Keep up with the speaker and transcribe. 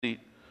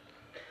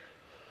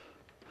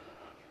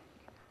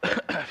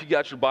if you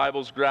got your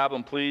Bibles, grab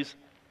them, please,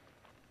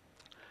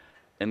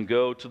 and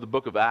go to the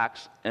book of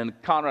Acts. And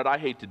Conrad, I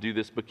hate to do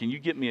this, but can you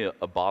get me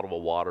a bottle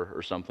of water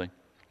or something?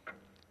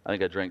 I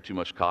think I drank too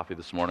much coffee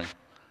this morning.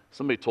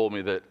 Somebody told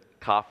me that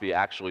coffee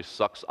actually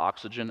sucks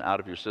oxygen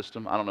out of your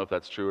system. I don't know if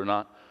that's true or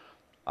not.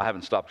 I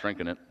haven't stopped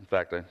drinking it. In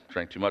fact, I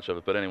drank too much of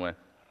it. But anyway,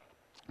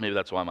 maybe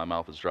that's why my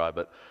mouth is dry.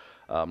 But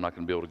I'm not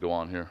going to be able to go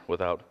on here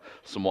without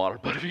some water.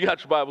 But if you got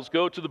your Bibles,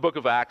 go to the book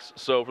of Acts.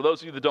 So for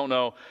those of you that don't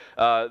know,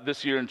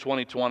 this year in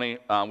 2020,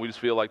 we just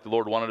feel like the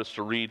Lord wanted us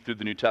to read through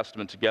the New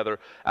Testament together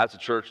as a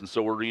church. And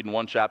so we're reading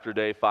one chapter a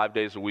day, 5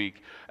 days a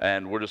week.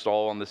 And we're just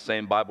all on the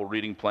same Bible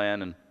reading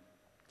plan. And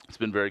it's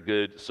been very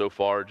good so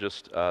far,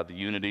 just the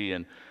unity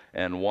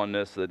and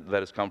oneness that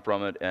has come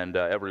from it. And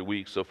every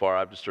week so far,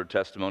 I've just heard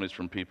testimonies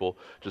from people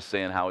just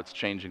saying how it's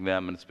changing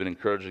them and it's been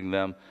encouraging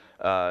them.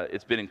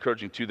 It's been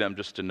encouraging to them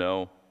just to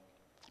know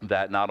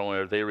that not only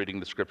are they reading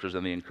the Scriptures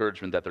and the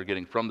encouragement that they're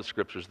getting from the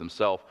Scriptures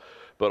themselves,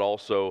 but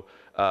also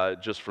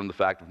just from the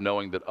fact of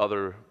knowing that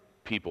other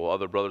people,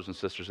 other brothers and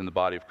sisters in the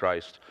body of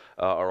Christ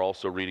are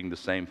also reading the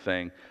same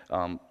thing,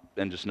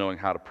 and just knowing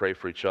how to pray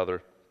for each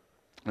other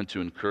and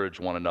to encourage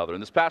one another.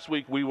 And this past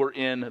week, we were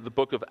in the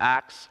book of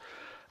Acts,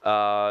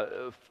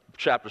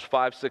 chapters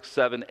 5, 6,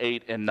 7,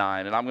 8, and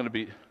 9. And I'm going to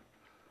be...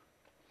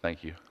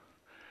 Thank you.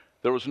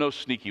 There was no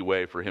sneaky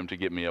way for him to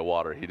get me a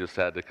water. He just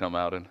had to come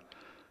out and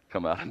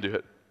do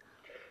it.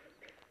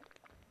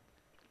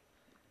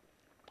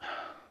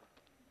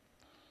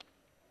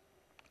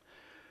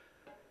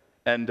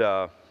 And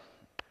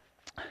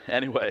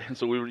anyway,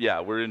 so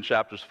we're in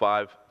chapters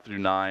 5 through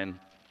 9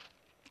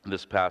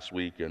 this past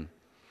week, and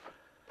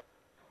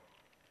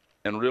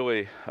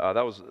really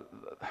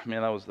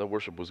the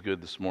worship was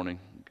good this morning.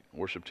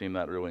 Worship team,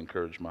 that really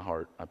encouraged my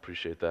heart. I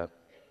appreciate that,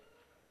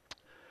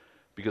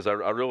 because I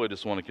really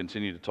just want to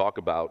continue to talk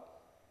about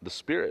the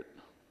Spirit,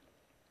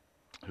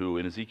 who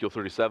in Ezekiel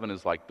 37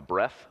 is like the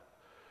breath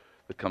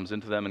that comes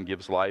into them and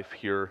gives life.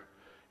 Here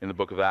in the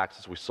book of Acts,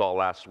 as we saw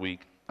last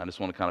week, I just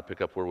want to kind of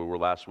pick up where we were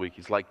last week.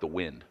 He's like the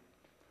wind.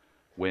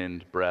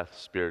 Wind, breath,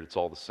 Spirit, it's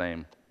all the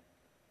same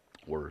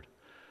word,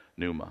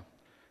 pneuma.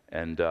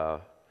 And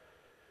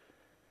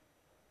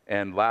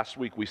last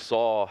week we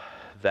saw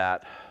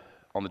that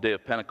on the day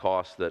of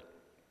Pentecost that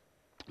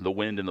the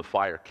wind and the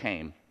fire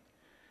came,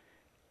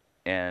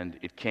 and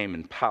it came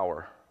in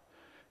power.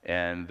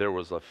 And there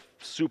was a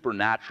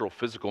supernatural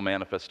physical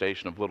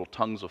manifestation of little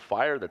tongues of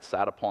fire that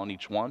sat upon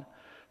each one.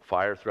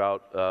 Fire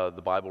throughout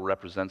the Bible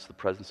represents the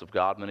presence of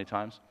God many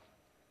times.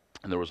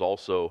 And there was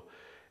also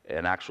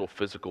an actual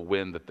physical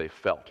wind that they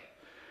felt.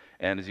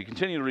 And as you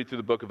continue to read through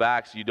the book of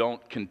Acts, you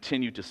don't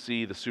continue to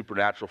see the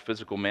supernatural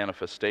physical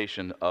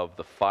manifestation of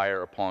the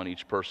fire upon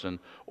each person,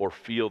 or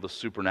feel the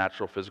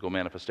supernatural physical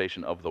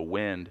manifestation of the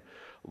wind,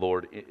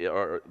 Lord,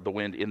 or the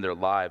wind in their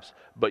lives.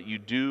 But you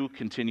do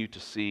continue to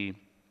see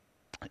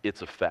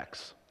its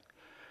effects.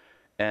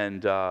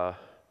 And all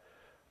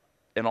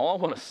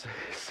I want to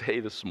say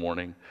this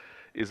morning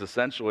is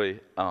essentially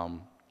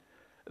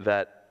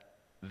that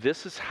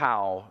this is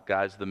how,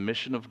 guys, the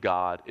mission of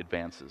God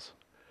advances.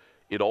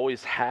 It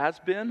always has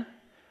been,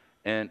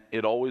 and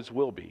it always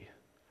will be,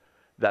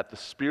 that the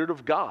Spirit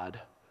of God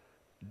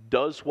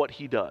does what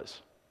He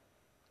does,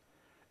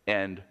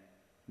 and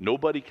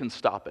nobody can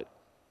stop it.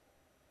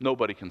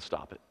 Nobody can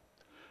stop it.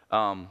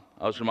 I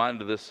was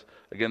reminded of this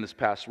again this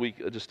past week,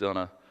 just on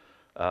a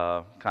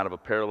kind of a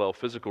parallel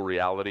physical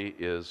reality.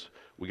 Is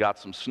we got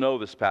some snow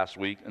this past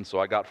week, and so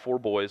I got 4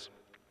 boys,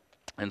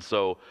 and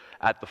so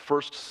at the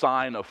first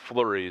sign of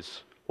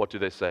flurries, what do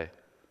they say?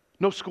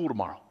 No school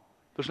tomorrow.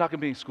 There's not going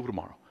to be any school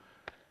tomorrow.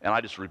 And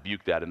I just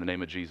rebuke that in the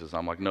name of Jesus.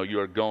 I'm like, no, you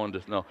are going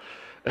to, no.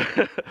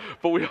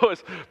 but we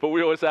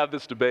always have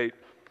this debate.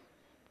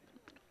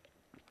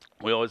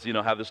 We always,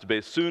 have this debate.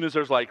 As soon as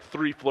there's like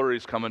 3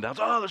 flurries coming down,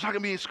 there's not going to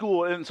be any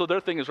school. And so their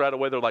thing is right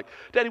away, they're like,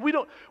 Daddy, we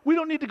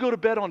don't need to go to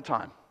bed on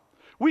time.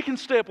 We can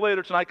stay up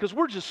later tonight because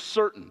we're just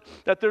certain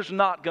that there's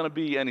not going to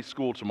be any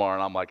school tomorrow.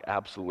 And I'm like,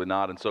 absolutely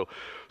not. And so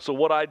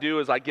what I do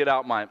is I get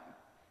out my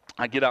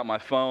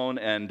phone,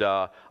 and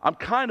I'm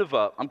kind of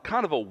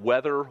a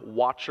weather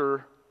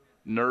watcher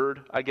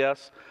nerd, I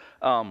guess.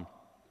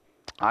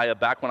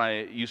 Back when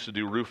I used to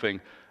do roofing,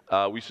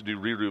 we used to do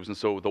re-roofs, and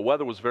so the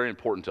weather was very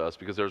important to us,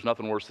 because there was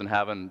nothing worse than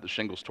having the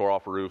shingles tore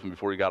off a roof, and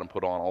before you got them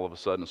put on, all of a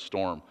sudden a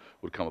storm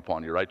would come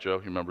upon you, right, Joe?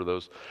 You remember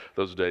those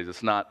days?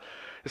 It's not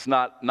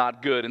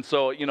good. And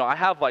so I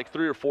have like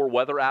 3 or 4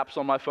 weather apps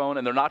on my phone,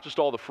 and they're not just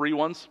all the free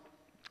ones.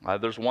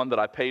 There's one that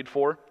I paid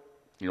for.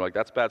 You're like,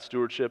 that's bad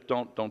stewardship.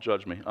 Don't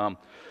judge me.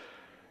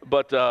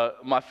 But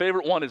my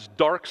favorite one is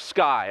Dark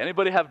Sky.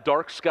 Anybody have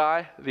Dark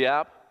Sky, the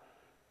app?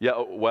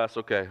 Yeah, Wes,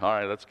 okay. All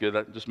right, that's good.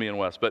 That's just me and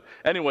Wes. But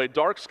anyway,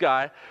 Dark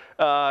Sky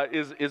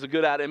is a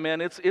good app. And man,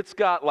 it's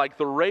got like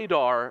the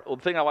radar. Well,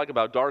 the thing I like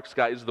about Dark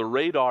Sky is the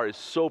radar is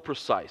so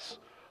precise.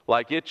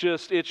 Like it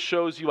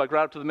shows you like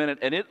right up to the minute,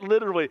 and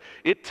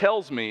it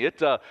tells me, it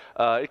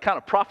kind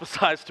of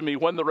prophesies to me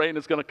when the rain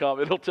is going to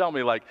come. It'll tell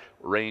me like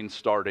rain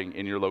starting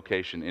in your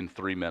location in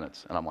 3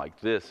 minutes. And I'm like,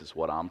 this is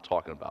what I'm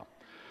talking about.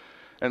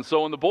 And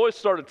so when the boys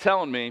started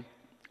telling me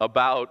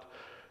about,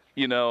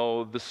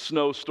 the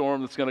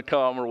snowstorm that's going to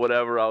come or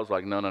whatever. I was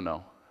like,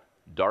 no.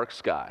 Dark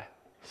sky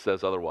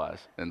says otherwise.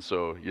 And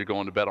so you're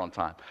going to bed on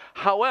time.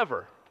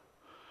 However,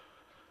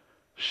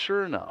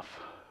 sure enough,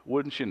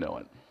 wouldn't you know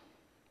it,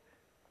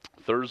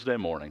 Thursday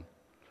morning,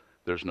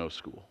 there's no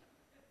school.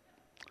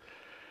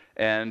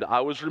 And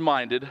I was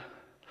reminded,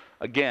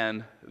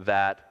 again,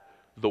 that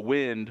the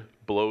wind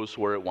blows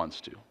where it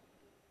wants to.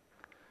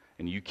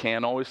 And you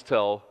can't always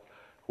tell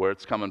where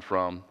it's coming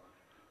from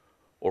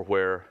or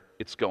where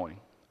it's going.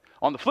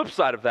 On the flip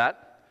side of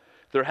that,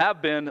 there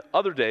have been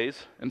other days,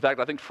 in fact,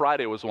 I think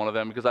Friday was one of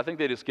them, because I think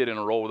they just get in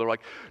a roll where they're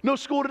like, no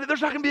school today,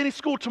 there's not going to be any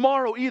school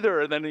tomorrow either.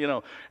 And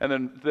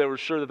then they were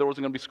sure that there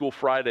wasn't going to be school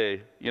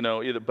Friday,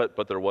 either,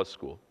 but there was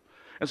school.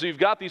 And so you've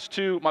got these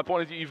two, my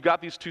point is you've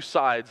got these two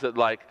sides that,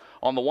 like,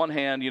 on the one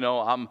hand,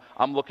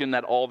 I'm looking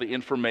at all the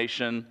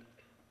information,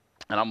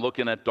 and I'm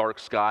looking at dark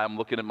sky, I'm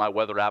looking at my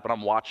weather app, and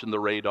I'm watching the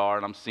radar,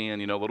 and I'm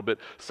seeing, a little bit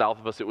south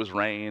of us it was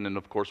rain, and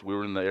of course we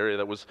were in the area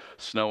that was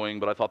snowing,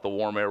 but I thought the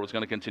warm air was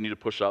going to continue to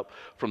push up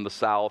from the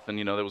south, and,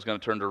 it was going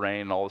to turn to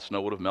rain, and all the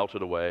snow would have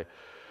melted away.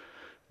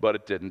 But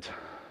it didn't,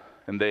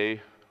 and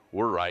they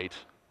were right.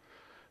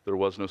 There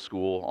was no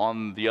school.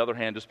 On the other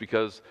hand, just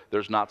because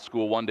there's not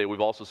school one day,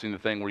 we've also seen the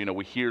thing where,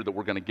 we hear that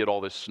we're going to get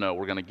all this snow,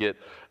 we're going to get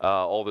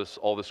all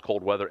this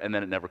cold weather, and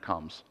then it never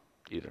comes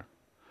either.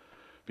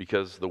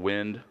 Because the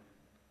wind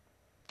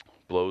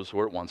blows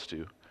where it wants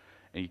to,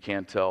 and you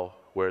can't tell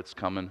where it's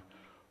coming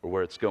or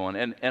where it's going.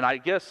 And I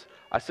guess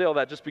I say all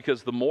that just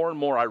because the more and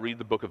more I read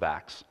the book of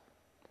Acts,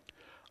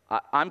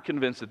 I'm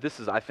convinced that this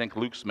is, I think,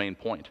 Luke's main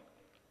point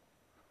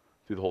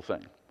through the whole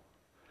thing,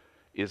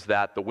 is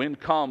that the wind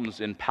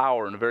comes in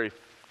power in a very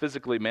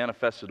physically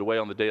manifested way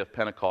on the day of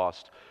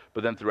Pentecost,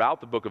 but then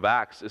throughout the book of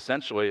Acts,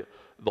 essentially,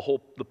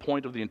 the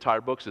point of the entire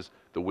book is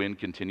the wind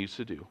continues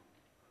to do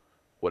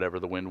whatever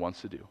the wind wants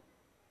to do.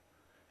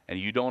 And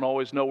you don't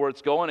always know where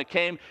it's going. It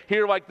came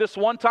here like this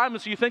one time,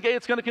 and so you think, hey,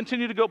 it's going to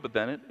continue to go, but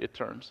then it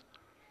turns,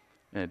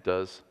 and it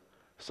does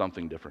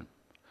something different.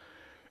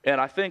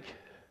 And I think,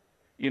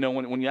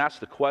 when you ask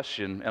the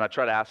question, and I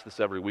try to ask this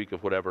every week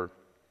of whatever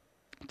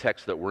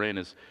text that we're in,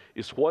 is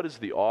what is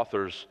the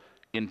author's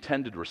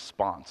intended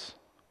response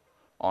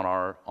on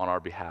our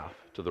behalf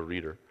to the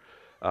reader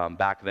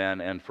back then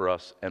and for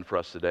us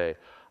today?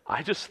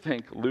 I just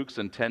think Luke's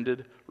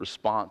intended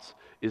response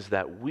is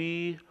that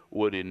we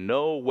would in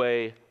no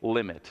way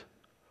limit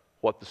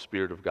what the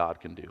Spirit of God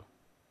can do.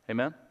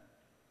 Amen?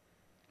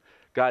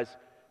 Guys,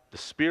 the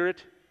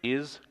Spirit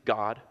is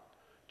God,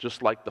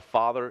 just like the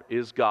Father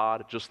is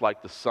God, just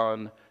like the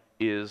Son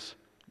is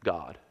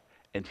God,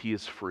 and He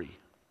is free.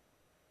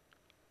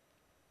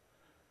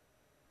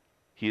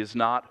 He is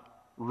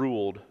not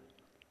ruled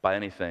by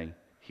anything.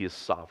 He is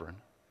sovereign,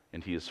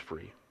 and He is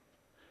free.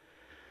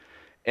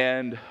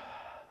 And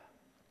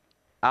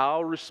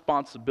our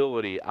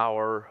responsibility,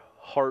 our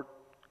heart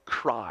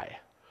cry,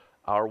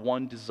 our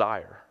one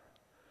desire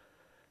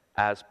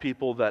as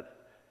people that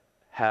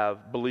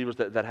have, believers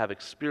that have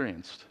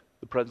experienced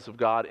the presence of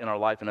God in our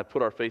life and have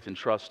put our faith and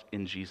trust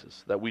in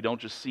Jesus, that we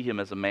don't just see Him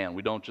as a man,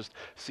 we don't just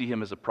see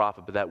Him as a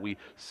prophet, but that we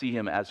see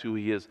Him as who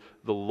He is,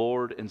 the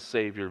Lord and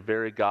Savior,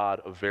 very God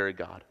of very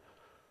God,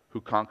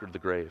 who conquered the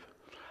grave.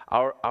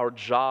 Our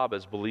job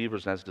as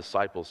believers and as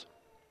disciples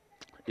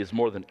is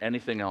more than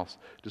anything else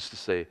just to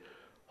say,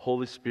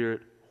 Holy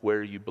Spirit, where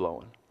are you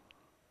blowing?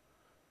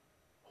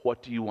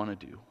 What do you want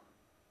to do?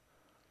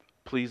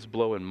 Please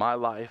blow in my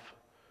life.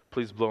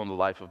 Please blow in the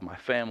life of my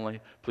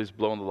family. Please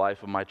blow in the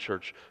life of my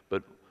church.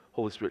 But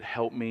Holy Spirit,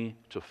 help me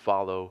to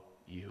follow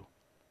you.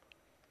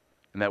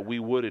 And that we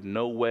would in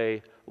no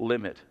way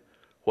limit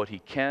what He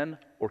can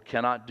or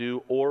cannot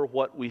do or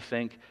what we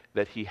think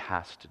that He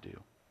has to do.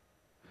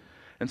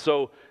 And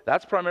so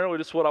that's primarily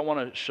just what I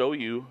want to show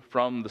you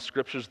from the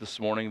Scriptures this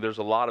morning. There's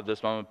a lot of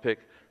this, but I'm going to pick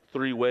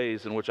 3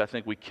 ways in which I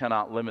think we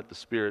cannot limit the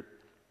Spirit.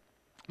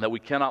 That we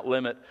cannot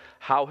limit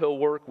how He'll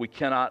work, we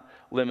cannot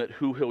limit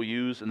who He'll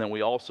use, and then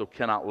we also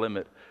cannot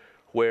limit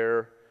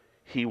where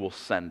He will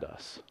send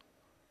us.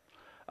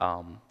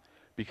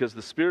 Because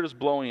the Spirit is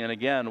blowing, and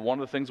again, one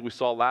of the things we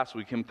saw last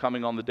week, Him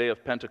coming on the day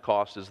of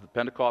Pentecost, is that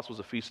Pentecost was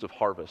a feast of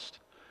harvest.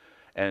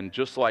 And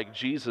just like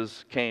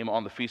Jesus came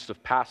on the feast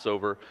of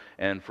Passover,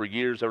 and for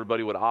years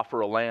everybody would offer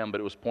a lamb, but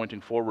it was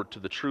pointing forward to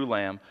the true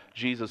lamb,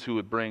 Jesus, who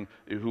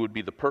would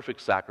be the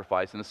perfect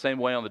sacrifice. In the same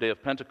way, on the day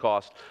of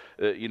Pentecost,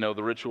 the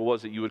ritual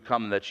was that you would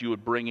come and that you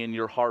would bring in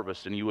your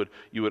harvest, and you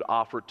would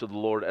offer it to the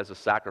Lord as a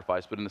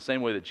sacrifice. But in the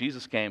same way that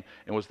Jesus came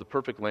and was the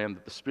perfect lamb,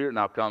 that the Spirit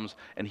now comes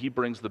and He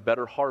brings the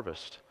better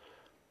harvest,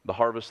 the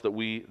harvest that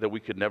we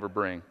could never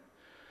bring.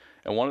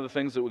 And one of the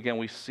things that, again,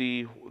 we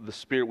see the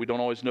Spirit, we don't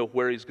always know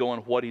where He's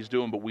going, what He's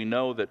doing, but we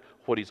know that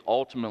what He's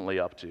ultimately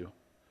up to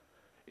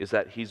is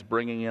that He's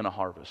bringing in a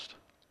harvest.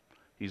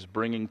 He's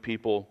bringing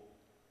people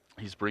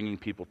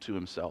to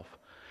Himself.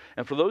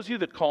 And for those of you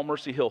that call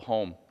Mercy Hill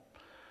home,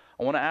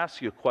 I want to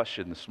ask you a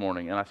question this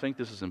morning, and I think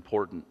this is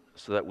important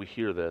so that we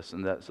hear this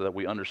and so that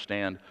we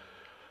understand.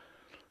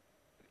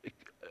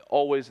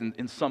 always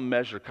in some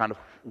measure kind of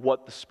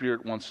what the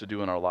Spirit wants to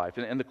do in our life.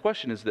 And the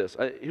question is this.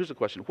 Here's the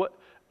question.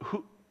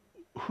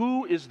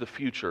 Who is the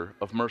future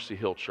of Mercy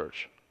Hill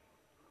Church?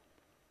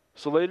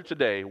 So later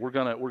today, we're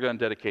gonna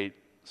dedicate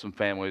some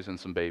families and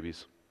some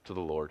babies to the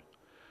Lord.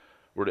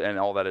 And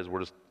all that is, we're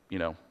just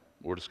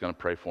going to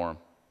pray for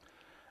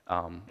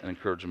them and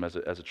encourage them as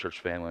a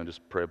church family and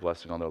just pray a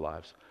blessing on their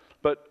lives.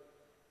 But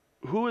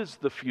who is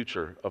the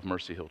future of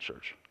Mercy Hill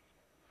Church?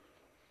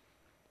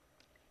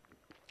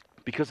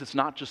 Because it's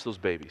not just those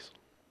babies.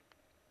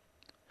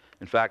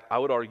 In fact, I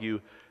would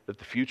argue that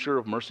the future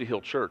of Mercy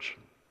Hill Church,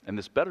 and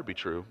this better be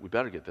true, we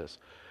better get this,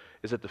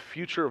 is that the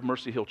future of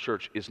Mercy Hill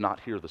Church is not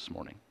here this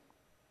morning.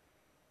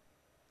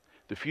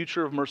 The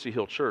future of Mercy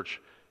Hill Church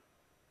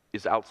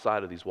is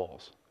outside of these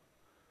walls.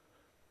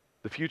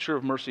 The future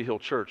of Mercy Hill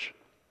Church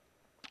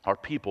are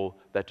people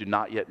that do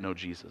not yet know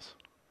Jesus.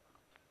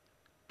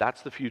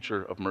 That's the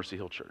future of Mercy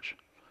Hill Church.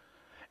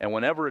 And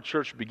whenever a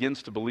church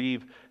begins to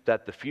believe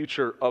that the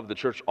future of the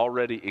church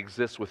already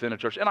exists within a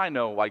church, and I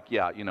know,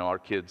 our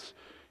kids,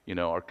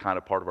 are kind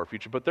of part of our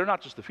future, but they're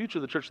not just the future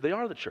of the church, they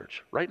are the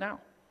church right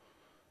now,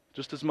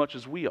 just as much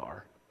as we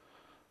are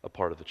a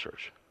part of the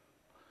church.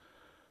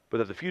 But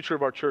that the future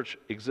of our church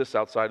exists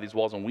outside these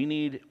walls, and we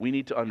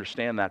need to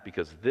understand that,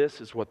 because this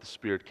is what the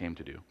Spirit came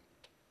to do.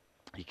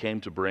 He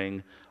came to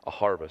bring a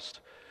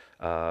harvest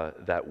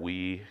that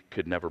we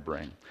could never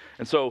bring.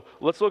 And so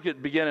let's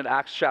begin in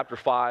Acts chapter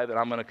 5, and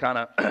I'm going to kind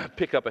of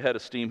pick up a head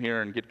of steam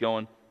here and get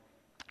going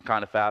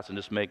kind of fast and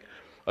just make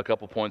a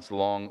couple points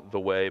along the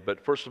way.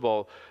 But first of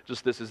all,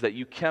 just this is that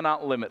you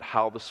cannot limit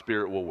how the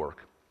Spirit will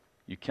work.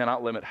 You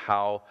cannot limit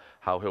how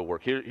He'll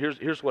work.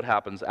 Here's what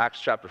happens. Acts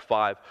chapter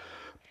 5.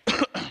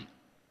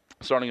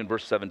 Starting in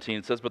verse 17,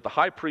 it says, "But the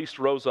high priest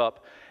rose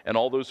up, and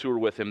all those who were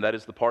with him, that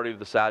is the party of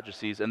the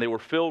Sadducees, and they were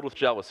filled with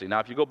jealousy." Now,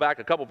 if you go back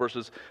a couple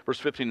verses, verse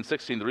 15 and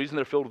 16, the reason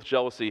they're filled with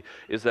jealousy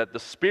is that the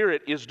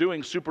Spirit is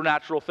doing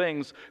supernatural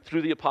things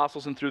through the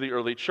apostles and through the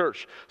early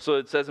church. So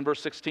it says in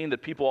verse 16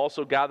 that people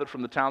also gathered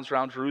from the towns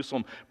around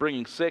Jerusalem,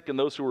 bringing sick and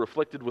those who were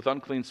afflicted with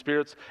unclean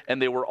spirits, and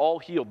they were all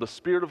healed. The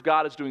Spirit of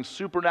God is doing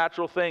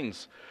supernatural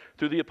things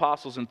through the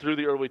apostles and through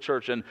the early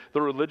church. And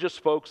the religious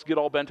folks get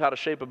all bent out of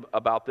shape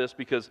about this,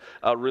 because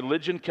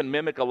religion can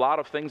mimic a lot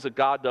of things that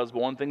God does,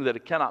 but one thing that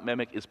it cannot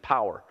mimic is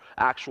power,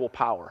 actual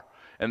power.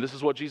 And this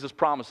is what Jesus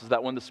promises,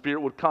 that when the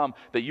Spirit would come,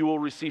 that you will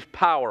receive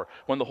power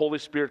when the Holy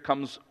Spirit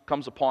comes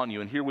upon you.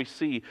 And here we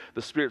see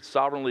the Spirit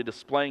sovereignly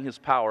displaying His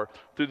power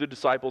through the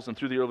disciples and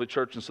through the early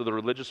church. And so the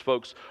religious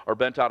folks are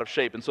bent out of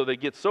shape. And so they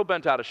get so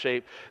bent out of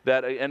shape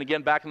that, and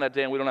again, back in that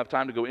day, and we don't have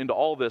time to go into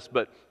all this,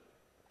 but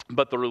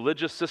the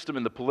religious system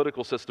and the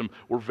political system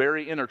were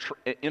very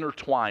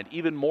intertwined,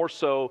 even more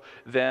so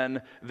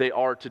than they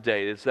are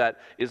today.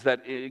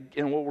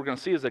 And what we're going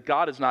to see is that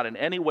God is not in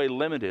any way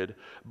limited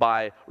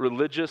by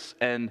religious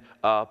and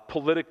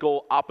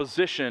political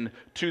opposition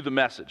to the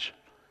message.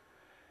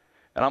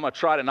 And I'm going to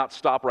try to not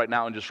stop right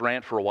now and just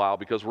rant for a while,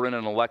 because we're in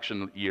an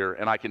election year,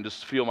 and I can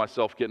just feel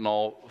myself getting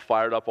all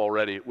fired up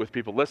already with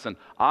people. Listen,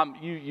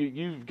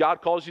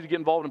 God calls you to get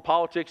involved in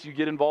politics. You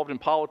get involved in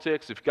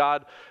politics. If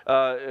God,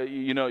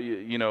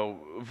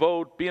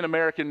 vote, be an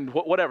American,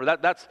 whatever.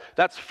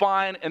 That's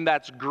fine and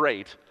that's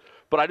great.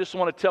 But I just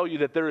want to tell you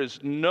that there is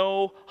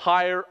no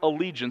higher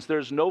allegiance. There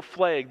is no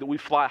flag that we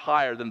fly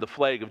higher than the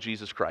flag of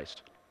Jesus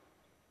Christ.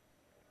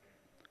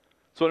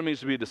 That's what it means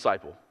to be a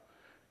disciple.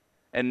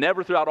 And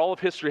never throughout all of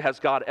history has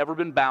God ever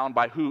been bound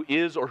by who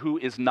is or who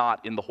is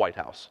not in the White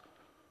House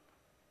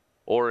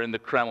or in the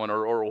Kremlin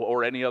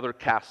or any other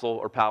castle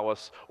or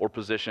palace or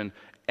position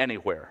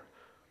anywhere.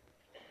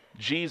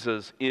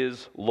 Jesus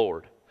is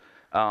Lord,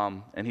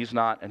 and he's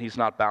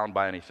not bound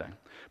by anything.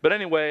 But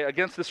anyway,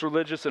 against this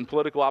religious and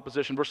political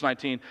opposition, verse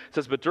 19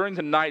 says, "But during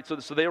the night," so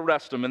they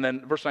arrest him, and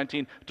then verse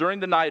 19, "During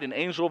the night an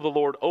angel of the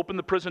Lord opened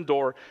the prison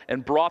door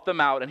and brought them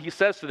out, and he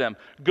says to them,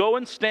 'Go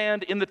and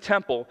stand in the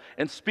temple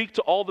and speak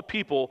to all the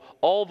people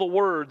all the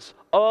words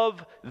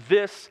of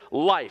this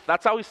life.'"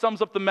 That's how he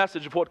sums up the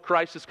message of what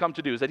Christ has come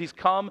to do, is that he's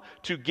come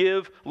to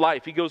give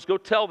life. He goes, "Go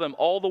tell them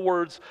all the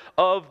words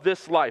of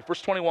this life."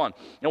 Verse 21,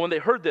 "And when they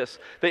heard this,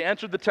 they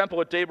entered the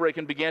temple at daybreak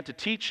and began to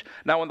teach.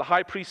 Now when the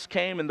high priest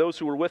came and those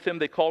who were with him,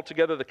 they called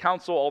together the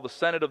council, all the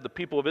senate of the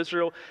people of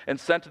Israel, and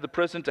sent to the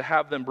prison to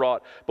have them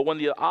brought. But when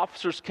the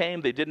officers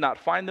came, they did not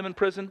find them in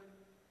prison.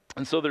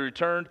 And so they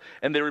returned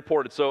and they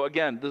reported." So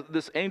again,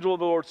 this angel of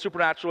the Lord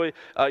supernaturally,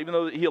 even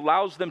though he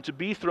allows them to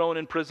be thrown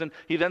in prison,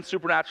 he then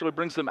supernaturally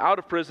brings them out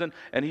of prison,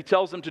 and he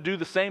tells them to do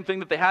the same thing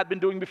that they had been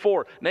doing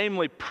before,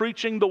 namely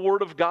preaching the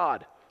word of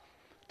God,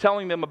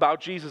 telling them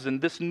about Jesus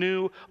and this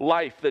new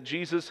life that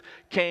Jesus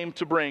came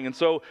to bring. And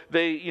so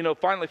they,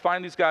 finally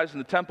find these guys in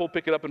the temple,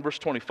 pick it up in verse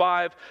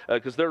 25,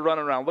 because they're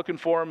running around looking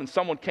for them. And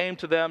someone came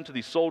to them, to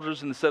these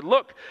soldiers, and they said,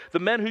 "Look, the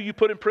men who you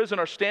put in prison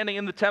are standing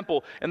in the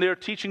temple, and they are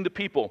teaching the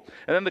people."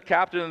 And then the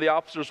captain and the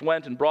officers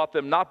went and brought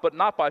them,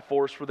 not by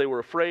force, for they were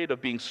afraid of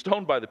being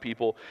stoned by the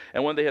people.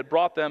 And when they had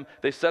brought them,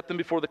 they set them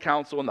before the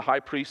council, and the high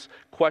priest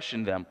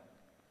questioned them.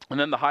 And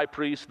then the high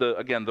priest, the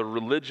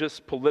religious,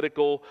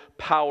 political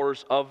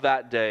powers of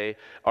that day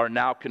are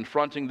now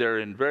confronting. They're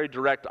in very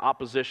direct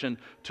opposition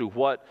to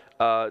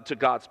to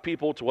God's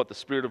people, to what the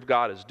Spirit of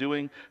God is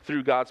doing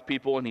through God's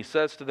people. And he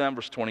says to them,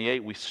 verse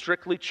 28, "We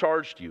strictly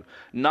charged you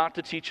not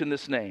to teach in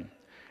this name,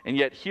 and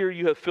yet here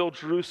you have filled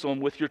Jerusalem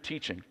with your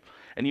teaching.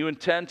 And you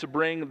intend to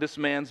bring this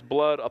man's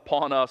blood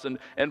upon us." And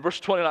verse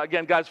 29,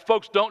 again, guys,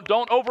 folks, don't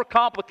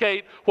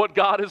overcomplicate what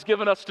God has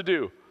given us to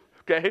do,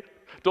 okay?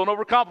 Don't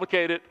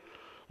overcomplicate it.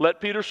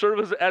 Let Peter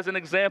serve as an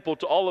example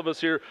to all of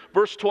us here.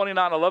 Verse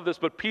 29, I love this.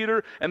 "But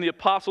Peter and the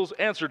apostles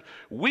answered,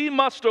 'We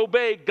must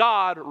obey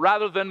God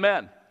rather than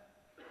men.'"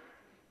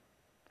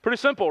 Pretty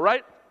simple,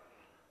 right?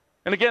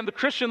 And again, the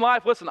Christian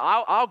life, listen,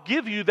 I'll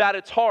give you that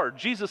it's hard.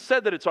 Jesus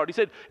said that it's hard. He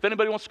said, if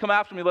anybody wants to come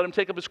after me, let him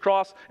take up his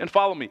cross and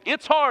follow me.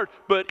 It's hard,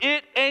 but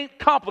it ain't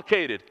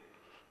complicated.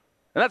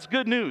 And that's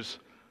good news.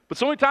 But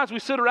so many times we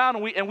sit around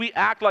and we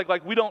act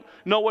like we don't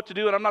know what to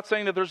do. And I'm not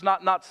saying that there's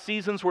not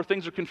seasons where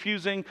things are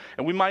confusing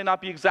and we might not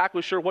be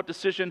exactly sure what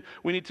decision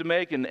we need to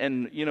make.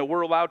 And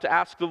we're allowed to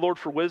ask the Lord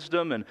for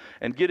wisdom and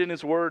get in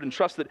His Word and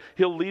trust that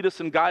He'll lead us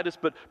and guide us.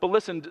 But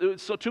listen,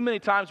 so too many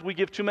times we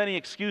give too many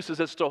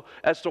excuses as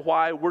to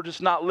why we're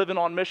just not living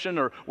on mission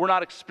or we're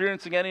not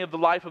experiencing any of the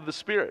life of the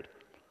Spirit.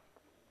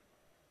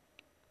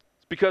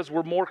 It's because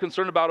we're more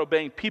concerned about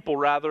obeying people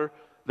rather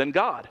than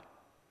God.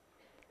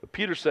 But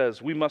Peter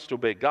says we must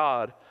obey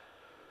God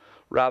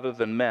rather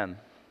than men.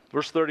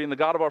 Verse 30, "And the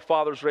God of our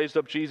fathers raised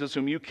up Jesus,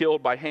 whom you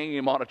killed by hanging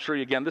him on a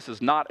tree." Again, this is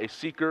not a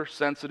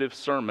seeker-sensitive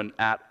sermon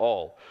at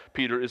all.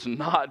 Peter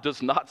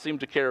does not seem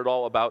to care at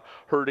all about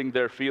hurting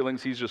their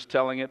feelings. He's just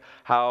telling it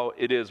how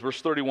it is.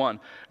 Verse 31,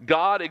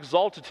 "God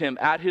exalted him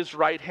at his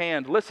right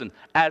hand," listen,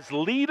 "as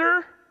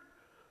leader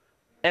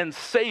and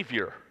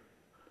Savior,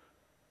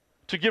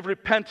 to give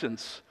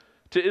repentance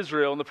to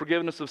Israel and the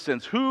forgiveness of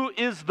sins." Who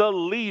is the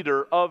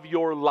leader of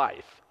your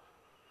life?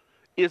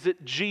 Is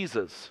it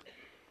Jesus?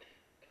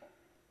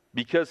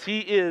 Because He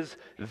is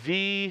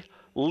the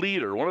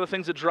leader. One of the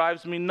things that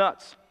drives me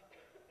nuts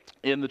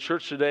in the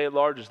church today at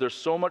large is there's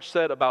so much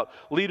said about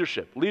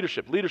leadership.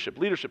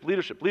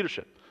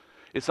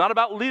 It's not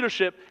about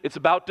leadership, it's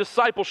about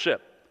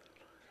discipleship.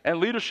 And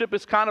leadership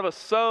is kind of a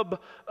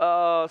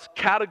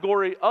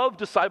sub-category of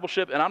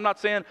discipleship. And I'm not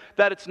saying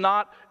that it's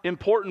not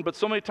important, but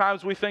so many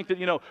times we think that,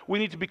 we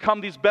need to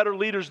become these better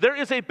leaders. There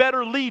is a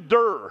better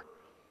leader,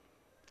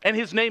 and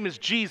His name is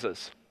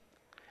Jesus.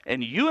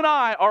 And you and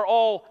I are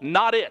all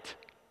not it.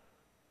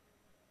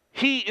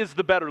 He is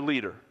the better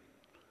leader.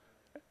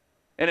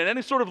 And in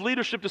any sort of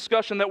leadership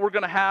discussion that we're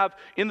going to have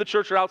in the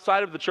church or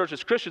outside of the church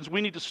as Christians,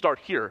 we need to start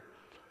here.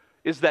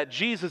 Is that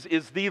Jesus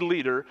is the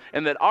leader,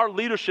 and that our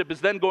leadership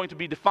is then going to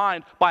be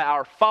defined by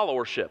our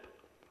followership.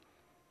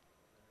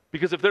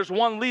 Because if there's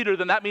one leader,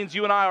 then that means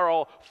you and I are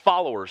all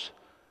followers.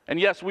 And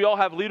yes, we all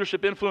have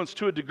leadership influence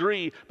to a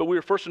degree, but we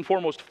are first and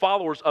foremost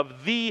followers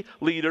of the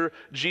leader,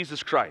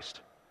 Jesus Christ.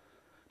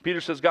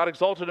 Peter says, God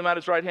exalted him at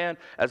his right hand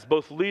as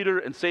both leader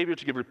and Savior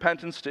to give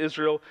repentance to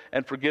Israel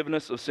and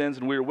forgiveness of sins.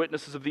 And we are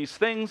witnesses of these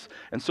things,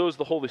 and so is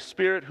the Holy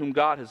Spirit, whom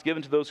God has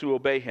given to those who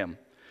obey Him.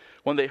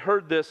 When they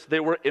heard this, they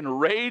were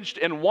enraged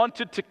and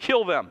wanted to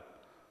kill them.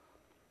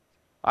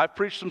 I've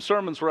preached some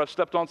sermons where I've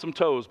stepped on some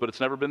toes, but it's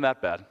never been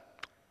that bad.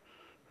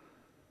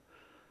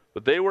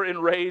 But they were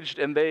enraged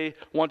and they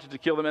wanted to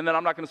kill them. And then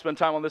I'm not going to spend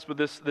time on this, but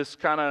this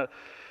kind of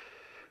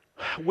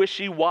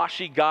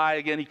wishy-washy guy,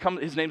 again,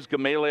 his name's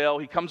Gamaliel.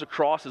 He comes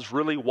across as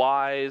really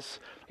wise,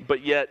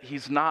 but yet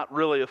he's not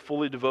really a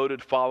fully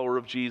devoted follower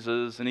of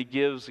Jesus. And he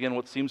gives, again,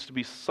 what seems to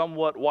be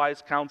somewhat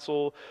wise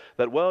counsel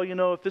that, well,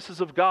 if this is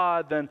of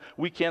God, then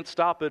we can't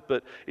stop it.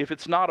 But if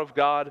it's not of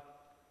God,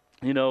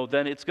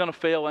 then it's going to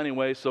fail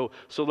anyway, so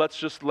let's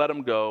just let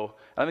him go.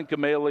 I think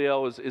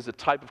Gamaliel is a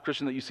type of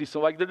Christian that you see.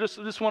 So they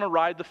just want to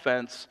ride the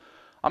fence.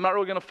 I'm not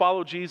really going to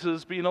follow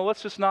Jesus, but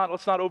let's not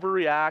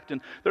overreact. And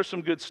there's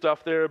some good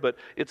stuff there, but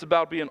it's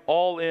about being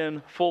all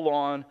in, full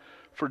on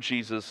for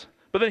Jesus.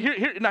 But then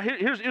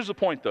here's the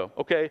point, though.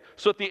 Okay,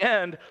 so at the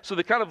end, so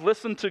they kind of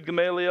listened to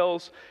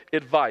Gamaliel's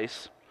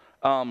advice,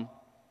 and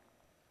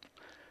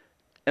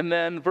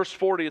then verse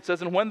 40 it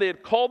says, "And when they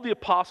had called the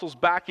apostles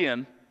back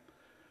in,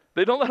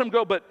 they don't let them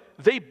go, but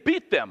they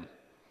beat them,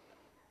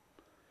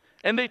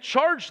 and they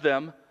charged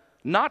them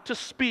not to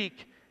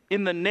speak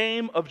in the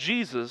name of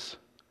Jesus."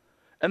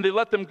 And they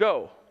let them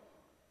go.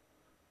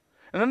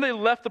 And then they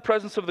left the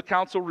presence of the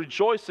council,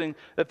 rejoicing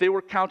that they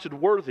were counted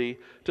worthy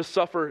to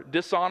suffer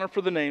dishonor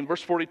for the name.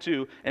 Verse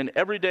 42, "And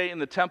every day in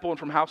the temple and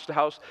from house to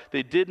house,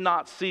 they did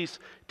not cease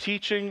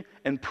teaching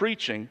and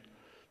preaching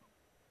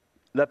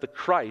that the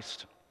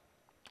Christ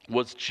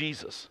was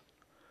Jesus."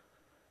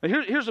 Now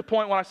here's the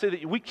point when I say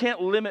that we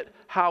can't limit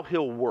how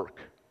He'll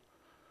work.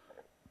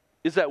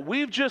 Is that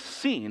we've just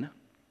seen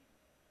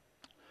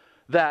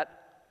that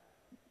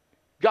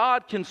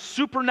God can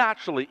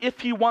supernaturally, if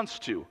He wants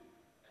to,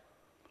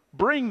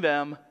 bring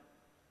them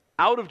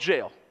out of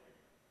jail.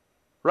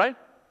 Right?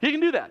 He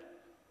can do that.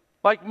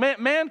 Like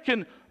man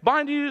can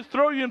bind you,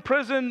 throw you in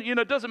prison,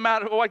 it doesn't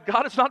matter. Like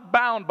God is not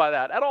bound by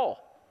that at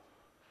all.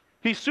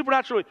 He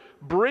supernaturally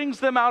brings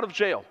them out of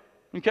jail,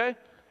 okay?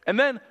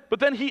 But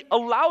then he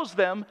allows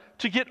them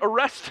to get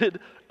arrested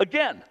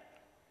again.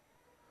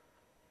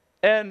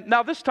 And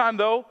now this time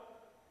though,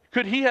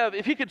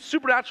 if he could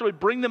supernaturally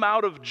bring them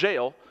out of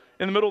jail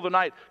in the middle of the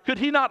night, could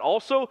he not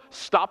also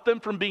stop them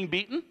from being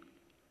beaten?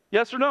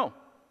 Yes or no?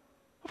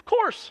 Of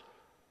course.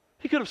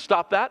 He could have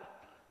stopped that,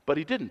 but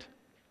he didn't.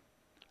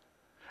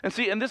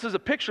 And this is a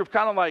picture of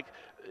kind of like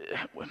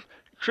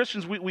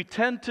Christians, we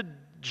tend to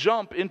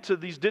jump into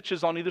these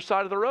ditches on either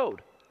side of the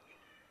road.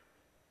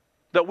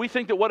 That we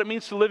think that what it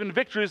means to live in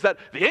victory is that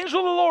the angel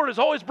of the Lord is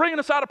always bringing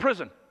us out of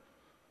prison.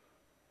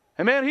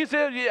 And man, he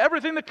said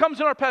everything that comes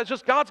in our path,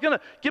 just God's going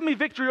to give me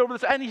victory over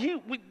this. And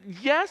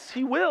yes,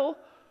 he will.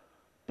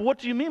 But what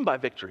do you mean by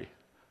victory?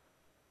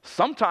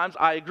 Sometimes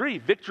I agree,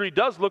 victory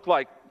does look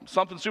like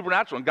something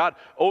supernatural, and God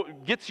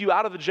gets you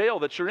out of the jail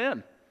that you're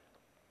in.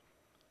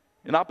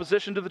 In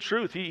opposition to the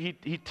truth,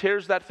 he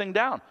tears that thing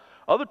down.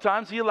 Other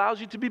times, he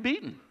allows you to be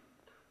beaten.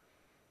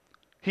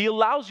 He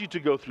allows you to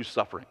go through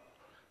suffering.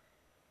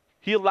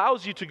 He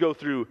allows you to go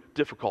through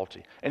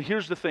difficulty. And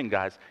here's the thing,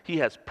 guys. He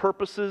has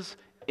purposes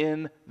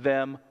in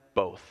them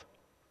both.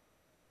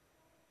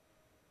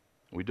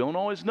 We don't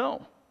always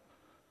know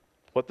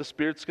what the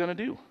Spirit's going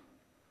to do.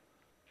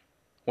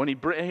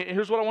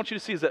 Here's what I want you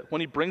to see is that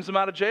when he brings them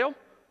out of jail,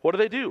 what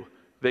do?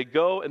 They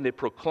go and they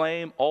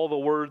proclaim all the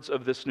words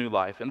of this new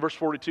life. In verse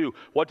 42,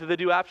 what do they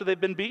do after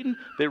they've been beaten?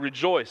 They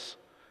rejoice.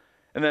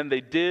 And then they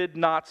did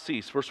not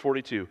cease, verse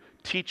 42,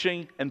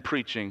 teaching and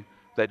preaching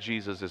that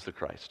Jesus is the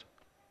Christ.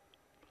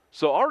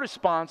 So our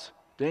response,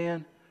 day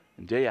in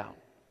and day out,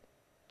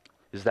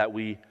 is that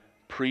we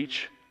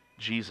preach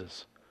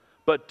Jesus.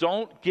 But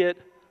don't get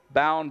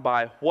bound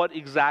by what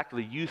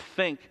exactly you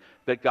think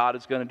that God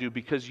is going to do,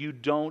 because you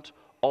don't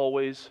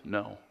always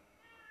know.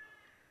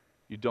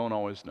 You don't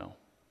always know.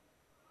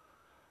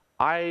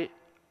 I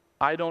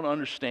don't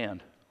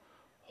understand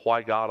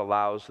why God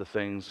allows the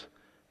things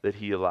that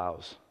he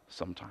allows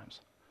sometimes.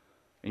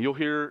 And you'll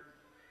hear,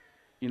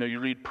 you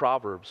read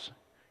Proverbs,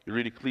 you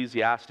read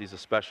Ecclesiastes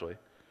especially.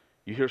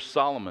 You hear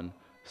Solomon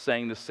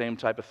saying the same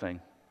type of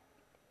thing.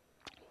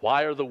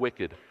 Why are the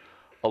wicked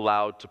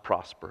allowed to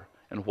prosper?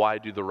 And why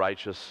do the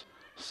righteous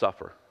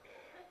suffer?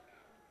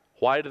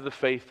 Why do the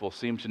faithful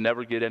seem to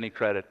never get any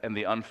credit and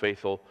the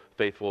unfaithful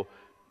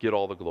get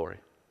all the glory?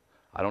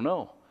 I don't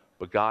know,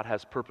 but God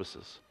has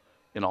purposes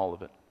in all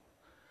of it.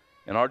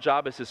 And our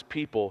job as his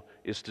people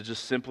is to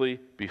just simply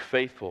be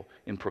faithful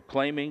in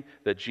proclaiming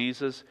that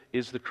Jesus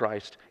is the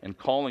Christ and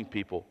calling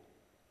people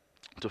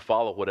to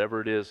follow whatever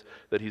it is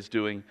that he's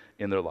doing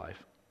in their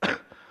life.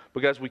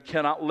 But guys, we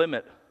cannot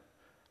limit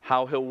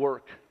how he'll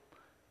work,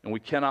 and we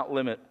cannot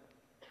limit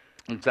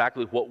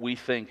exactly what we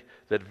think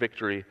that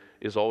victory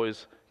is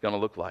always going to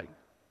look like.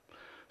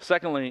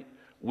 Secondly,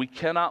 we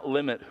cannot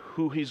limit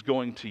who he's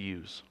going to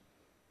use.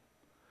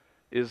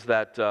 Is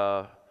that,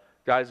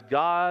 guys,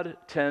 God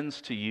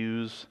tends to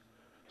use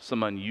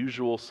some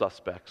unusual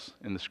suspects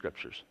in the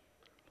Scriptures.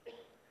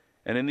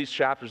 And in these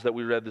chapters that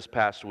we read this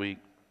past week,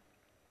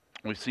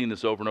 we've seen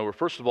this over and over.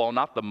 First of all,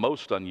 not the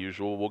most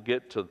unusual. We'll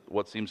get to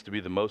what seems to be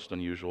the most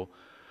unusual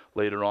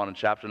later on in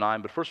chapter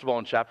 9. But first of all,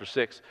 in chapter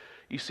 6,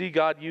 you see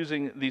God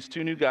using these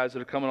two new guys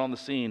that are coming on the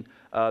scene.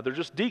 They're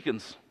just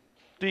deacons,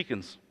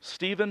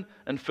 Stephen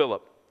and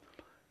Philip.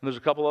 And there's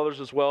a couple others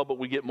as well, but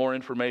we get more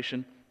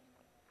information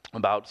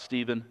about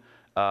Stephen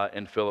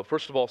and Philip.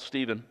 First of all,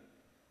 Stephen,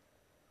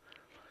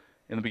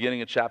 in the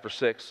beginning of chapter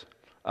 6,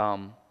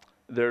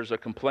 there's a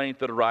complaint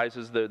that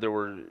arises. There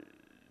were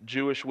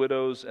Jewish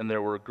widows and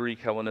there were Greek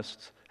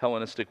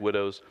Hellenistic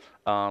widows,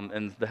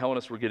 and the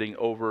Hellenists were getting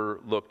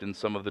overlooked in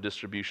some of the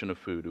distribution of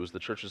food. It was the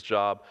church's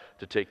job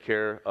to take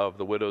care of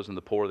the widows and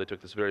the poor. They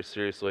took this very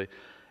seriously,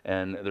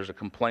 and there's a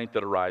complaint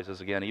that arises.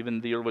 Again, even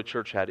the early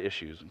church had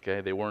issues. Okay,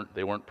 they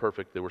weren't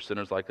perfect. They were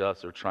sinners like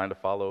us. They were trying to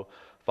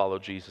follow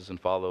Jesus and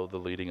follow the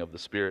leading of the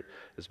Spirit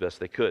as best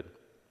they could.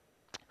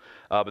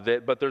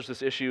 But there's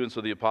this issue, and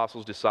so the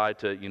apostles decide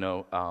to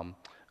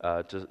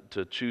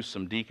to choose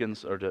some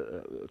deacons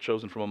or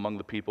chosen from among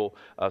the people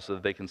so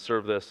that they can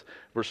serve this.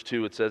 Verse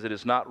 2, it says, "It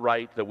is not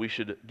right that we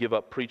should give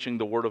up preaching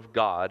the word of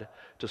God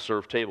to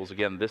serve tables."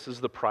 Again, this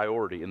is the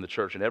priority in the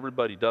church, and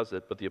everybody does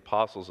it, but the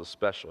apostles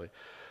especially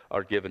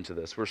are given to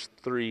this. Verse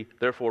 3,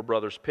 "Therefore,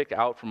 brothers, pick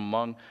out from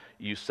among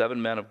you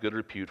 7 men of good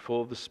repute,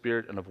 full of the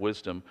Spirit and of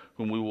wisdom,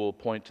 whom we will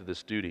appoint to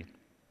this duty.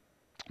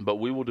 But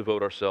we will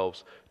devote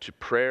ourselves to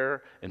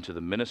prayer and to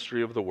the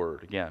ministry of the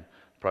word." Again,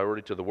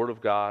 priority to the word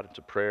of God,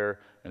 to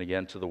prayer, and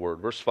again to the word.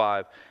 Verse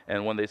 5,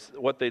 "And when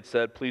what they'd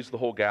said pleased the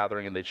whole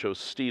gathering, and they chose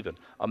Stephen,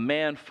 a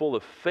man full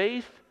of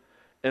faith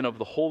and of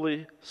the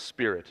Holy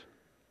Spirit."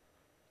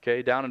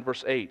 Okay, down in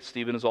verse 8,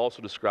 Stephen is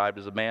also described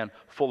as a man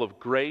full of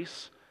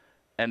grace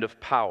and of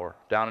power.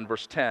 Down in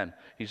verse 10,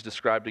 he's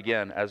described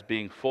again as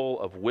being full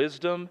of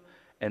wisdom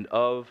and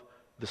of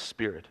the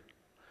Spirit.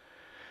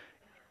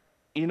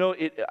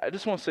 I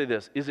just want to say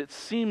this, is it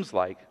seems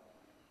like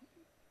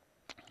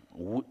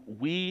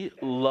we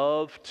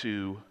love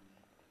to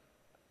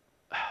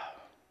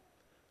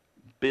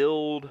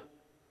build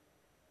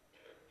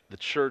the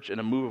church and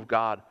a move of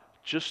God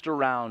just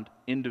around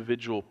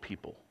individual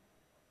people.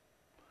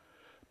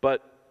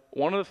 But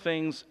one of the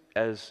things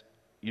as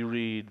you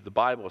read the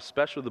Bible,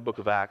 especially the book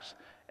of Acts,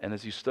 and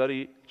as you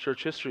study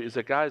church history, is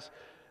that, guys,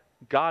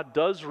 God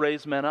does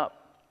raise men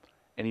up,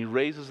 and he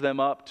raises them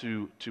up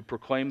to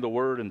proclaim the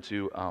word and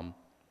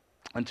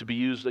to be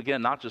used,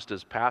 again, not just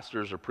as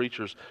pastors or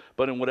preachers,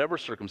 but in whatever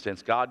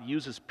circumstance, God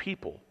uses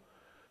people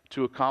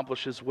to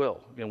accomplish his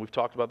will. Again, we've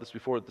talked about this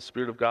before, that the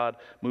Spirit of God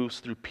moves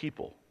through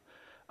people.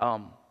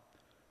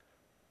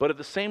 But at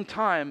the same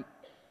time,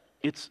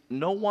 it's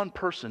no one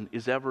person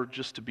is ever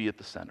just to be at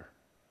the center.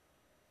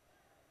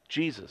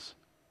 Jesus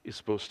is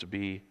supposed to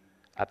be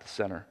at the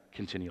center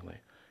continually.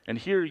 And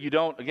here you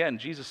don't, again,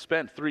 Jesus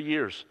spent 3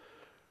 years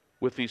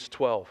with these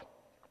 12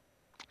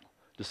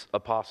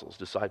 apostles,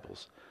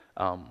 disciples,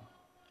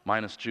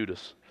 minus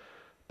Judas.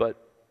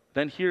 But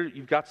then here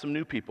you've got some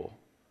new people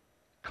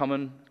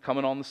coming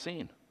on the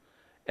scene.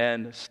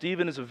 And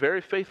Stephen is a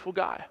very faithful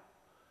guy.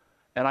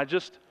 And I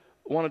just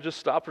want to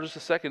stop for just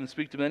a second and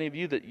speak to many of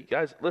you that, you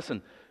guys,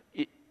 listen,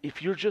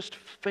 if you're just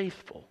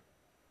faithful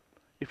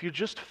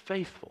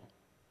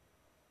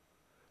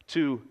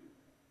to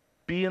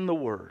be in the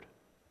Word,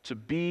 to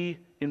be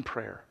in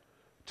prayer,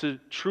 to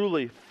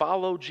truly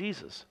follow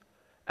Jesus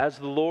as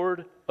the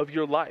Lord of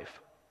your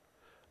life,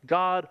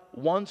 God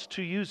wants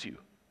to use you.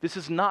 This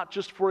is not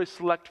just for a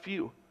select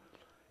few.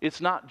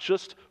 It's not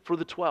just for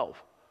the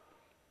 12.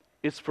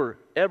 It's for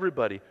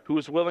everybody who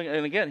is willing.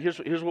 And again,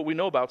 here's what we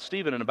know about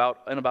Stephen and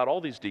about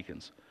all these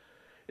deacons,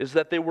 is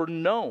that they were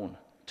known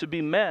to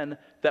be men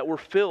that were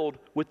filled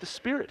with the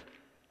Spirit.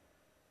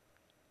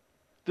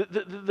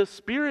 The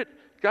Spirit,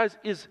 guys,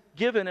 is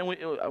given, and we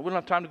don't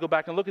have time to go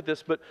back and look at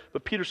this, but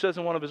Peter says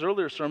in one of his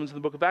earlier sermons in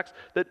the book of Acts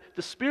that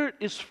the Spirit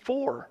is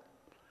for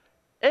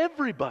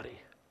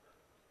everybody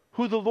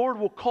who the Lord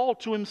will call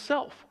to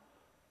himself.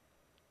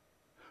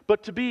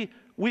 But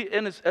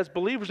as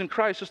believers in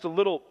Christ, just a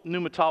little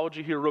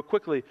pneumatology here real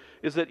quickly,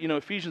 is that,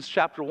 Ephesians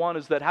chapter 1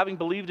 is that having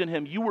believed in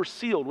him, you were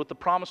sealed with the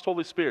promised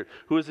Holy Spirit,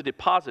 who is a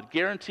deposit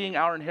guaranteeing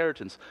our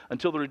inheritance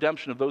until the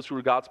redemption of those who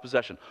are God's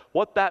possession.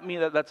 What that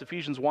means, that's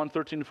Ephesians 1,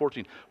 13 and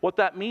 14. What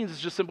that means is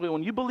just simply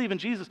when you believe in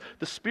Jesus,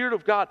 the Spirit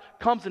of God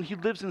comes and he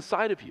lives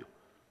inside of you.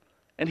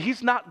 And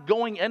he's not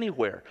going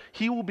anywhere.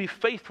 He will be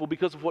faithful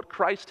because of what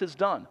Christ has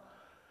done.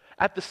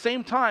 At the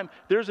same time,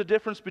 there's a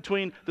difference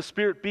between the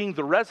Spirit being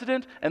the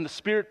resident and the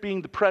Spirit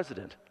being the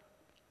president.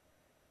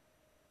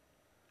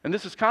 And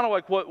this is kind of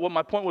like what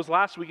my point was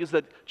last week, is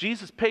that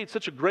Jesus paid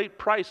such a great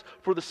price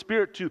for the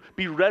Spirit to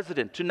be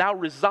resident, to now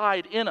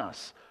reside in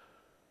us.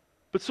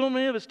 But so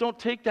many of us don't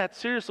take that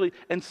seriously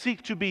and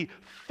seek to be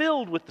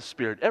filled with the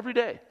Spirit every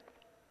day.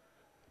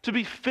 To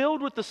be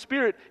filled with the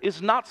Spirit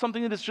is not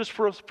something that is just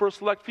for a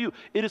select few.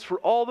 It is for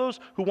all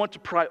those who want to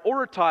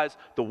prioritize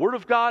the Word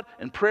of God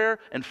and prayer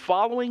and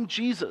following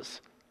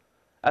Jesus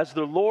as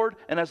their Lord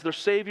and as their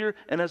Savior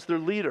and as their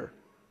leader.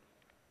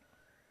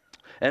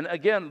 And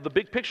again, the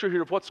big picture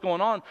here of what's going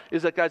on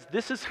is that, guys,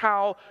 this is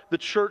how the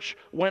church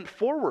went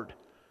forward.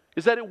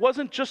 Is that it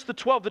wasn't just the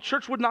 12. The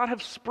church would not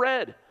have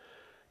spread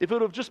if it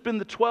would have just been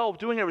the 12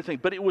 doing everything.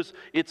 But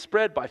it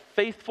spread by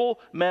faithful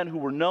men who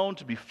were known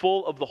to be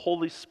full of the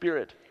Holy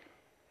Spirit.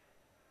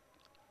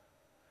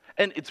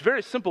 And it's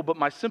very simple, but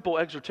my simple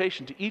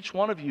exhortation to each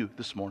one of you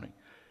this morning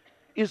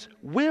is,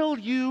 will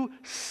you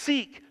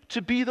seek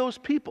to be those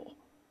people?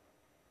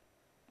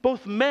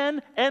 Both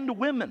men and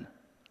women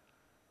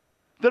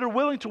that are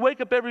willing to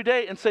wake up every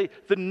day and say,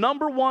 the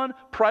number one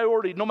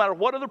priority, no matter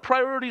what other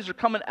priorities are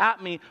coming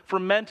at me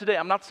from men today,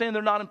 I'm not saying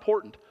they're not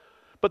important,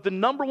 but the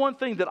number one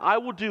thing that I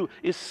will do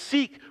is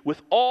seek with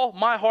all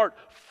my heart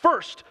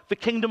first the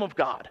kingdom of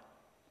God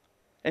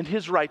and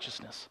his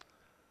righteousness.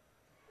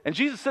 And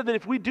Jesus said that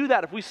if we do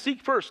that, if we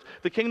seek first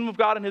the kingdom of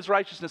God and his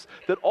righteousness,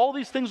 that all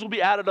these things will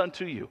be added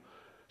unto you.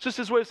 It's just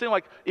his way of saying,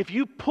 like, if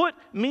you put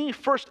me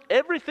first,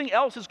 everything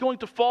else is going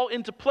to fall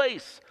into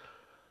place.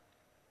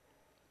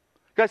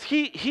 Guys,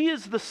 he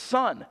is the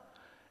sun.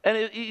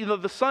 And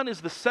the sun is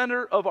the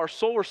center of our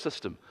solar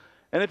system.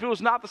 And if it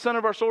was not the center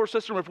of our solar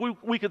system, if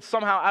we could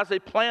somehow, as a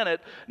planet,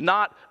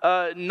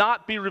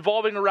 not be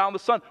revolving around the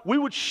sun, we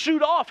would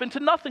shoot off into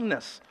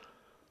nothingness.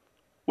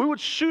 We would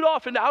shoot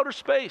off into outer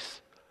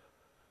space.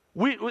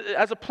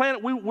 As a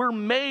planet, we're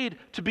made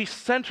to be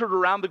centered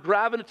around the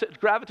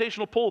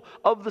gravitational pull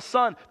of the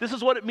sun. This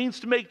is what it means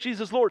to make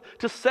Jesus Lord,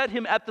 to set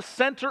him at the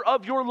center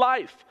of your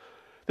life.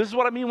 This is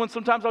what I mean when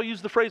sometimes I'll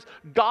use the phrase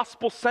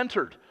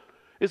gospel-centered.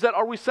 Is that,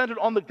 are we centered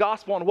on the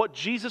gospel, on what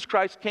Jesus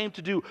Christ came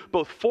to do,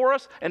 both for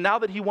us and now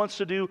that he wants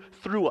to do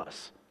through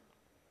us?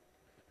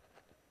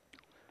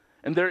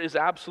 And there is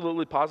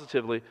absolutely,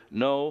 positively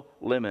no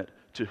limit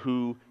to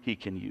who he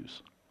can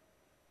use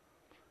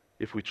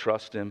if we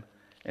trust him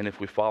and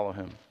if we follow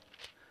him.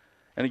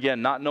 And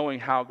again, not knowing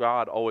how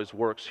God always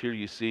works, here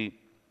you see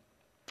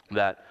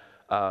that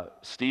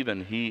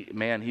Stephen,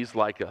 he's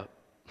like a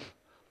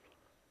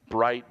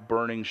bright,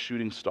 burning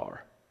shooting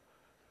star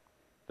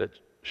that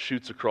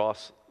shoots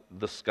across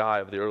the sky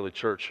of the early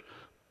church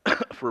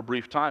for a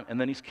brief time, and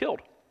then he's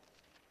killed.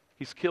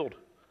 He's killed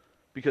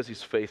because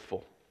he's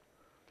faithful.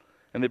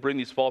 And they bring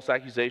these false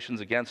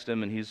accusations against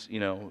him,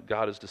 and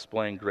God is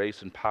displaying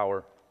grace and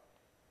power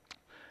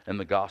and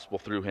the gospel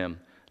through him.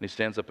 And he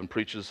stands up and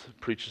preaches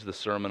the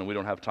sermon, and we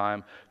don't have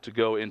time to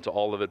go into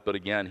all of it, but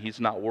again,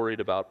 he's not worried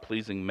about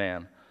pleasing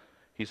man.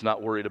 He's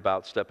not worried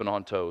about stepping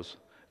on toes.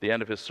 The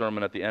end of his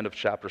sermon, at the end of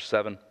chapter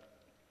 7,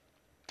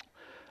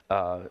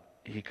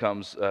 he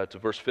comes to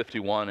verse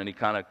 51, and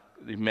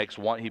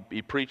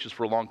he preaches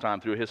for a long time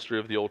through a history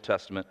of the Old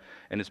Testament,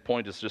 and his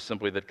point is just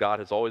simply that God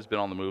has always been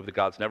on the move, that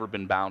God's never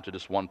been bound to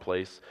just one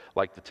place,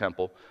 like the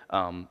temple,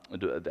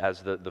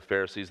 as the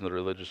Pharisees and the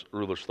religious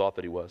rulers thought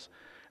that he was.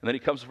 And then he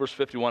comes to verse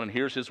 51, and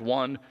here's his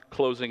one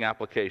closing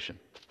application,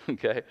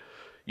 okay?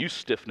 You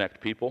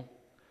stiff-necked people,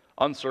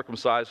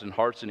 uncircumcised in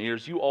hearts and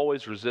ears, you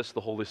always resist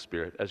the Holy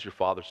Spirit, as your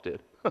fathers did.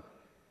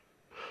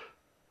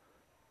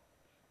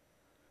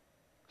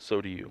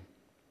 So do you.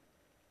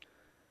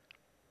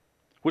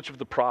 Which of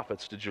the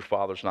prophets did your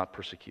fathers not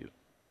persecute?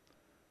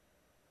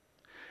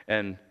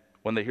 And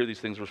when they hear these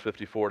things, verse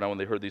 54, now when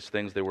they heard these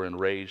things, they were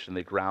enraged, and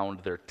they ground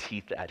their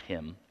teeth at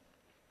him.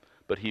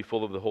 But he,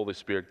 full of the Holy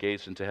Spirit,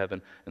 gazed into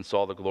heaven and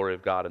saw the glory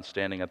of God and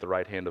standing at the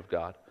right hand of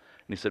God.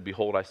 And he said,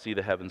 behold, I see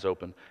the heavens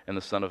open and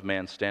the Son of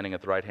Man standing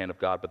at the right hand of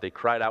God. But they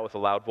cried out with a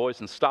loud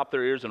voice and stopped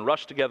their ears and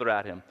rushed together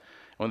at him.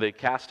 And when they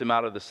cast him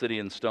out of the city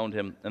and stoned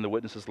him, and the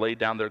witnesses laid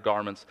down their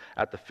garments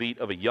at the feet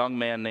of a young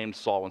man named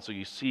Saul. And so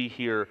you see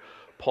here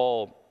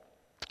Paul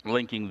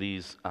linking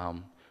these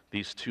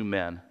two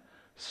men,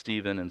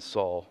 Stephen and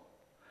Saul.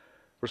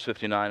 Verse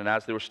 59, and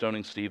as they were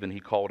stoning Stephen, he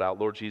called out,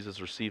 Lord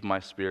Jesus, receive my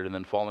spirit. And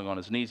then falling on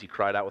his knees, he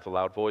cried out with a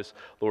loud voice,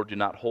 Lord, do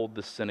not hold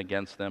this sin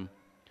against them.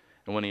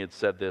 And when he had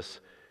said this,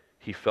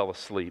 he fell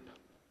asleep.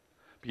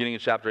 Beginning in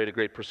chapter 8, a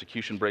great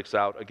persecution breaks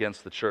out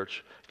against the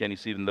church. Again, you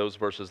see in those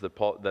verses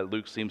that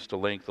Luke seems to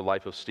link the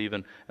life of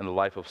Stephen and the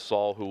life of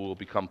Saul, who will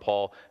become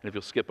Paul. And if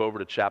you'll skip over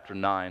to chapter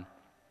 9,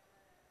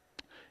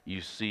 you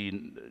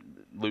see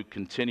Luke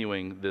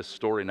continuing this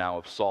story now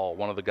of Saul,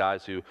 one of the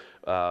guys who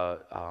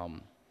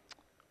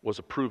was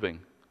approving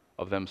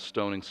of them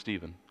stoning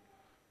Stephen.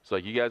 It's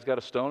like, you guys got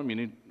to stone him? You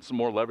need some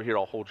more leather? Here,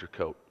 I'll hold your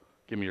coat.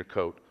 Give me your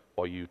coat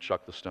while you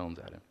chuck the stones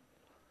at him.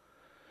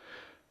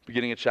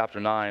 Beginning at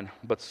chapter 9,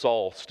 but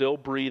Saul, still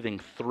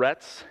breathing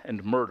threats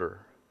and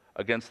murder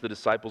against the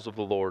disciples of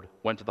the Lord,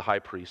 went to the high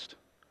priest,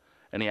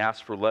 and he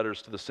asked for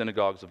letters to the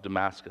synagogues of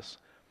Damascus,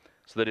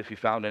 so that if he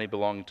found any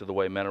belonging to the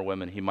way, men or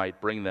women, he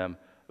might bring them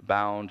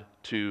bound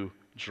to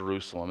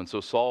Jerusalem. And so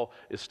Saul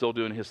is still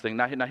doing his thing.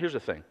 Now here's the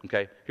thing,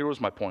 okay? Here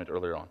was my point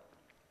earlier on,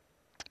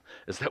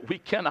 is that we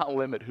cannot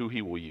limit who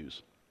he will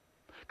use.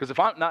 Because if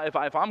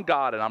I'm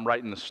God and I'm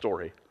writing the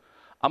story,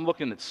 I'm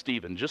looking at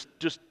Stephen, just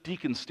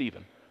Deacon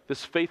Stephen,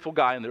 this faithful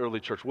guy in the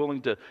early church,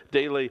 willing to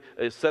daily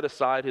set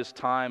aside his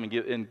time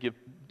and give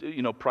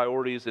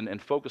priorities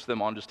and focus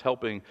them on just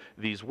helping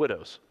these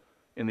widows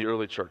in the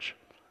early church.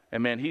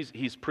 And man,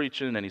 he's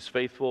preaching and he's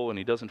faithful and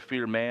he doesn't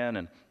fear man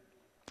and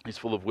he's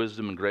full of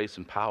wisdom and grace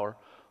and power,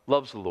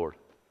 loves the Lord.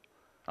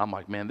 I'm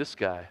like, man, this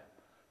guy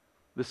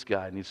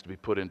needs to be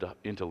put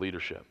into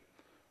leadership.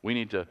 We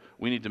need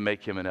to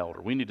make him an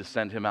elder. We need to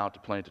send him out to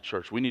plant a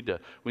church. We need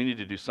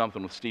to do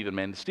something with Stephen,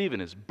 man.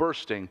 Stephen is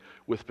bursting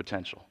with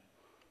potential.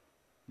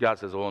 God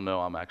says, oh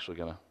no, I'm actually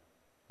gonna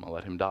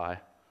let him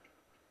die.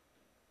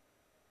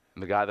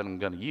 And the guy that I'm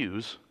gonna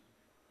use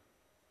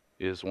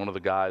is one of the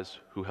guys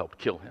who helped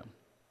kill him.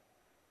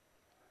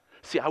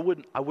 See, I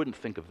wouldn't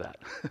think of that.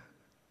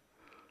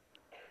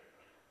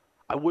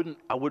 I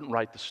wouldn't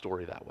write the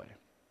story that way.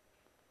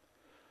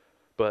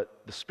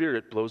 But the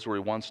Spirit blows where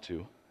he wants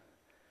to,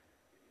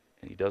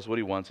 and he does what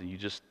he wants, and you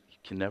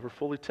can never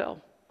fully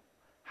tell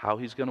how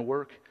he's going to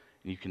work,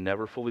 and you can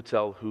never fully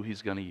tell who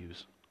he's going to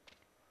use.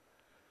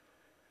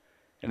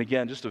 And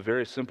again, just a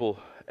very simple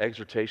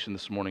exhortation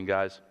this morning,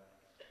 guys,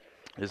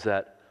 is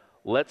that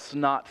let's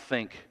not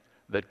think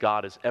that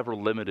God is ever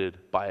limited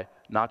by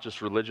not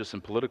just religious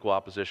and political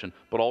opposition,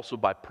 but also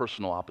by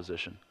personal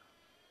opposition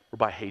or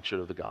by hatred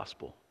of the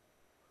gospel.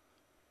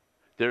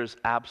 There's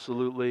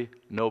absolutely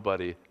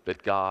nobody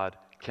that God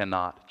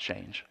cannot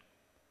change.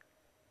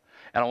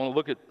 And I want to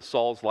look at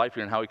Saul's life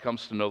here and how he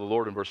comes to know the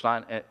Lord in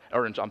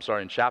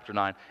in chapter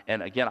 9.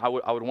 And again, I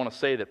would want to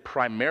say that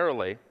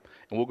primarily,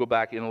 and we'll go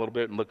back in a little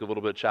bit and look a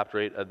little bit at chapter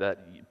 8, that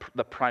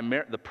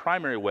the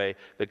primary way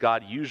that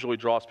God usually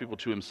draws people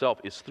to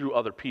himself is through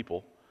other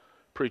people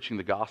preaching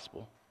the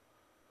gospel.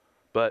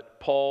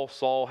 But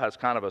Saul has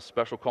kind of a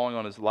special calling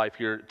on his life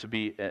here to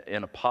be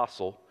an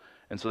apostle.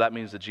 And so that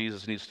means that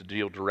Jesus needs to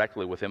deal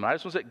directly with him. And I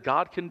just want to say,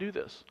 God can do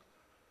this.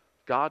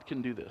 God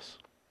can do this.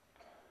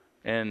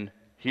 And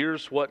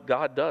here's what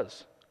God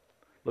does.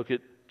 Look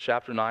at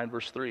chapter 9,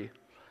 verse 3.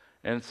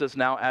 And it says,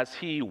 now as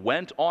he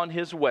went on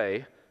his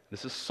way,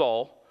 this is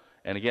Saul,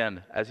 and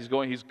again, as he's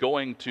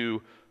going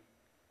to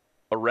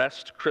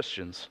arrest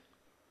Christians.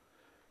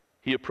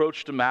 He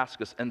approached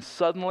Damascus, and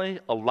suddenly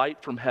a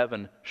light from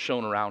heaven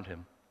shone around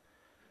him.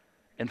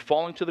 And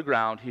falling to the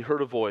ground, he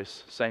heard a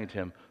voice saying to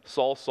him,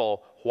 Saul,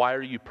 Saul, why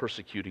are you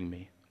persecuting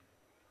me?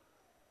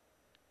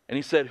 And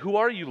he said, who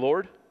are you,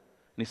 Lord?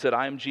 And he said,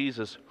 I am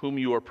Jesus, whom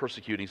you are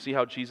persecuting. See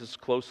how Jesus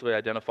closely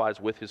identifies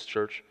with his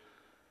church?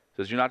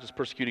 He says, you're not just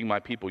persecuting my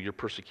people, you're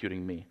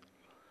persecuting me.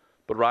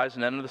 But rise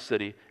and enter the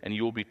city, and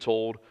you will be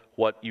told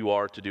what you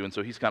are to do. And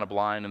so he's kind of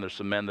blind, and there's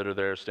some men that are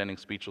there standing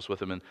speechless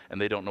with him,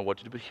 and they don't know what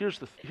to do. But here's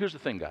the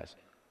thing, guys,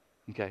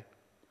 okay?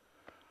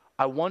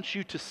 I want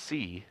you to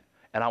see,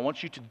 and I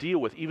want you to deal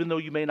with, even though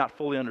you may not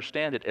fully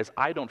understand it, as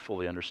I don't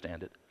fully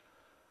understand it.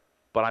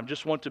 But I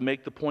just want to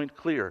make the point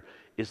clear,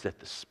 is that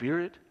the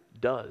Spirit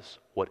does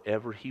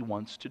whatever he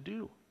wants to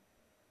do.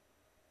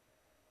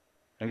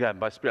 And again,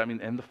 by Spirit, I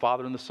mean, and the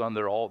Father and the Son,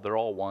 they're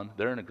all one.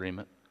 They're in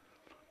agreement.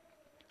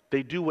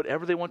 They do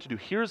whatever they want to do.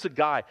 Here's a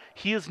guy,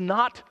 he is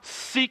not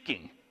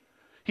seeking.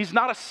 He's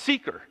not a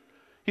seeker.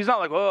 He's not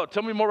like, oh,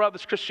 tell me more about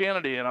this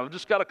Christianity, and I've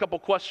just got a couple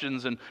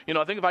questions, and,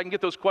 I think if I can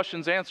get those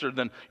questions answered,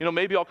 then,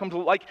 maybe I'll come to,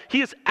 like,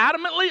 he is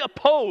adamantly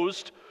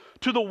opposed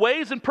to the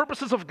ways and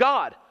purposes of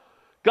God.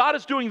 God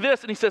is doing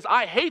this, and he says,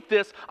 I hate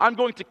this. I'm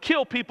going to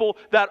kill people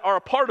that are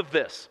a part of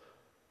this.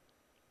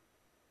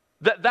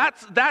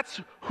 That's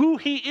who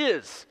he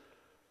is.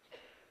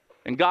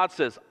 And God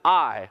says,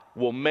 I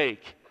will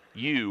make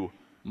you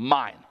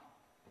mine.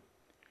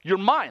 You're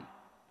mine.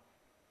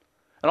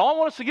 And all I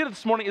want us to get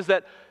this morning is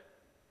that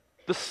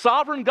the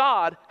sovereign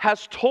God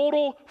has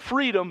total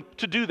freedom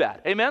to do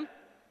that. Amen?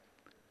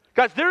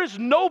 Guys, there is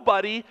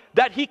nobody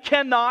that he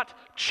cannot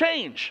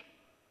change.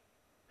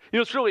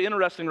 It's really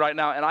interesting right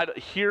now, and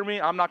hear me,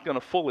 I'm not going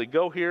to fully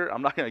go here.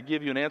 I'm not going to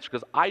give you an answer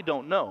because I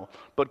don't know,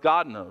 but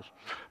God knows.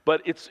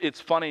 But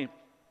it's funny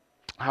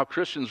how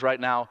Christians right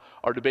now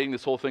are debating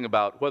this whole thing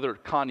about whether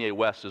Kanye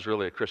West is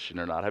really a Christian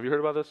or not. Have you heard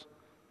about this?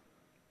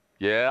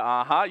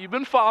 Yeah, you've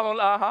been following,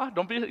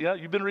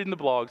 you've been reading the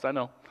blogs, I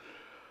know.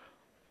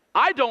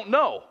 I don't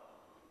know.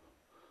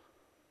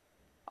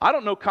 I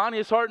don't know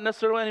Kanye's heart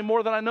necessarily any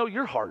more than I know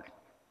your heart.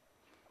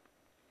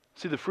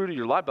 See the fruit of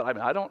your life, but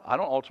I don't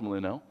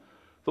ultimately know.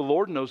 The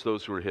Lord knows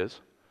those who are his.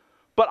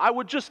 But I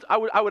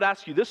would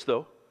ask you this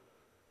though.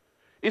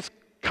 Is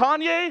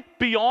Kanye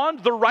beyond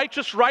the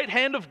righteous right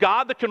hand of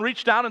God that can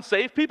reach down and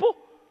save people?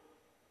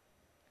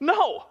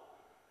 No.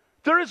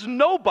 There is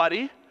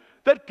nobody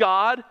that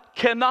God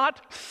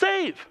cannot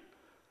save.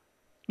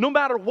 No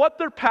matter what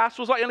their past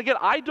was like. And again,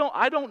 I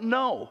don't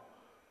know.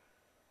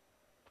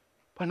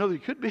 But I know that he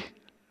could be.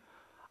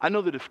 I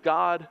know that if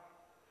God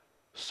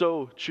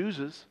so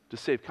chooses to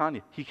save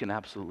Kanye, he can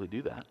absolutely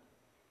do that.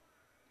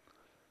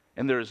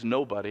 And there is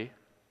nobody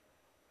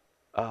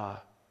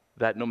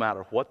that no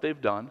matter what they've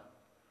done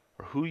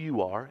or who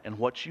you are and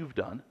what you've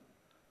done,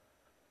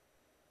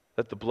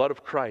 that the blood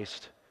of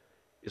Christ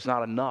is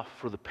not enough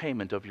for the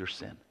payment of your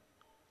sin,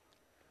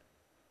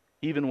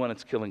 even when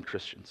it's killing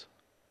Christians.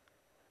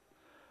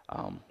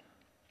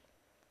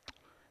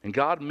 And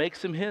God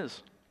makes him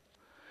his.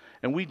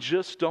 And we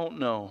just don't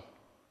know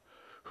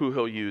who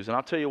he'll use. And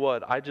I'll tell you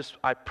what,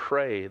 I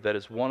pray that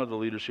as one of the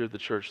leaders here at the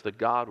church, that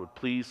God would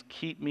please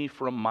keep me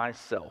from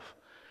myself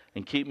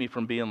and keep me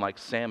from being like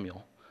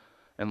Samuel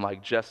and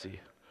like Jesse,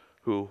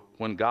 who,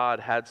 when God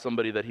had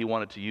somebody that he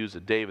wanted to use,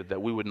 at David,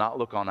 that we would not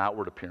look on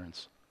outward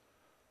appearance.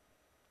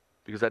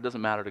 Because that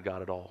doesn't matter to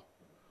God at all.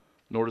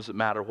 Nor does it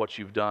matter what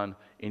you've done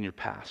in your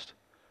past.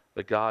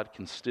 That God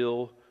can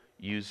still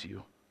use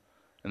you.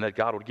 And that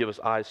God would give us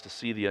eyes to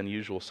see the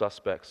unusual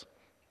suspects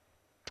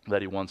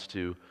that he wants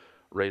to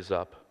raise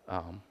up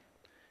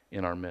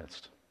in our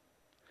midst.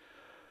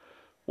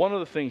 One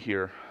other thing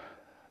here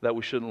that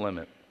we shouldn't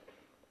limit.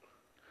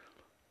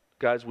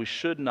 Guys, we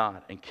should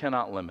not and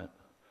cannot limit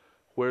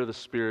where the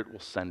Spirit will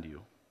send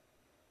you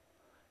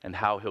and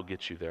how he'll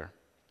get you there.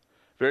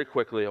 Very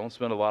quickly, I won't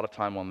spend a lot of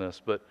time on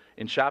this, but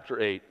in chapter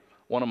 8,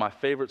 one of my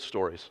favorite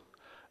stories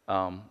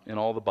in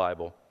all the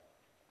Bible,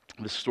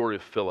 the story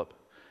of Philip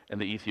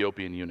and the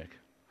Ethiopian eunuch.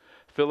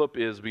 Philip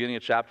is beginning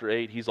of chapter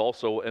 8. He's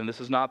also, and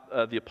this is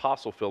not the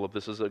apostle Philip,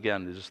 this is,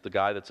 again, just the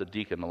guy that's a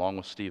deacon along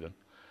with Stephen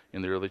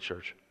in the early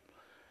church.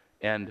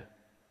 And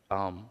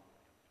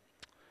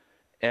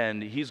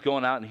he's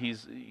going out and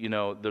he's,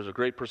 there's a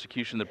great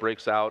persecution that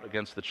breaks out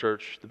against the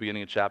church at the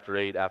beginning of chapter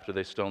 8 after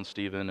they stone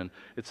Stephen. And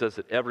it says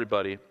that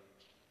everybody,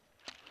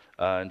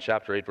 in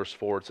chapter 8, verse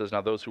 4, it says,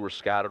 now those who were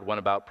scattered went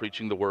about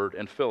preaching the word,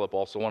 and Philip,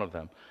 also one of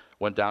them,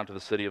 went down to the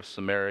city of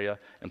Samaria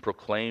and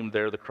proclaimed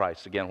there the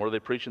Christ. Again, what are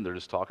they preaching? They're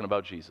just talking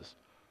about Jesus.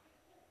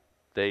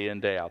 Day in,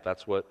 day out.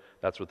 That's what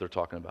they're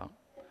talking about.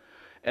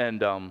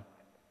 And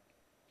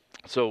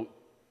so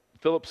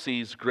Philip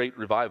sees great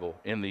revival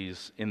in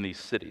these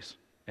cities.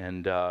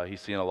 And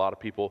he's seeing a lot of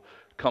people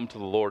come to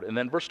the Lord. And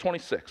then verse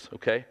 26,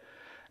 okay?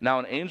 Now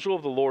an angel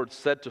of the Lord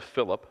said to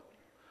Philip,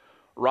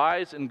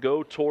 rise and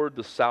go toward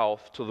the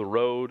south to the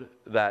road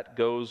that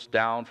goes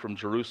down from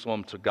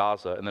Jerusalem to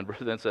Gaza. And then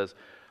it says,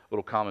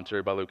 little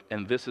commentary by Luke,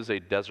 and this is a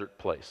desert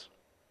place.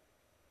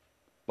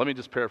 Let me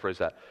just paraphrase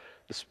that.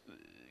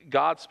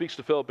 God speaks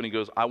to Philip and he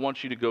goes, I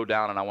want you to go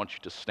down and I want you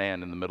to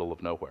stand in the middle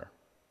of nowhere.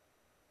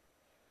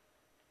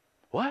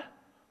 What?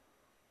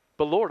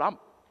 But Lord,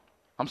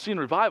 I'm seeing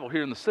revival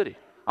here in the city.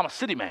 I'm a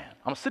city man.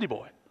 I'm a city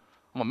boy.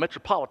 I'm a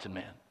metropolitan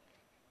man.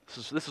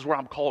 This is where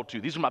I'm called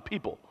to. These are my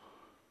people.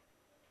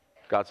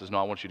 God says, no,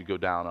 I want you to go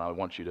down and I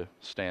want you to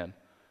stand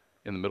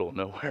in the middle of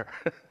nowhere.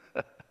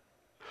 But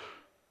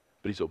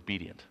he's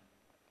obedient.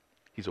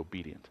 He's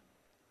obedient.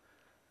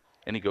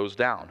 And he goes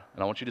down.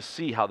 And I want you to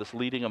see how this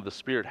leading of the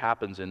Spirit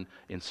happens in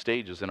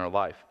stages in our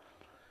life.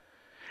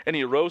 And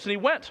he arose and he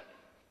went.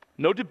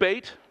 No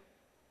debate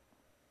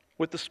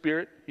with the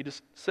Spirit. He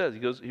just says,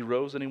 he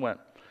rose and he went.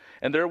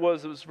 And there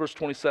was, it was verse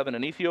 27,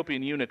 an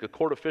Ethiopian eunuch, a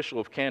court official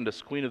of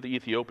Candace, queen of the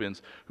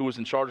Ethiopians, who was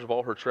in charge of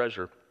all her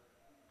treasure,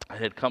 and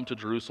had come to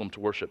Jerusalem to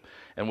worship,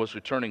 and was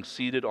returning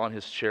seated on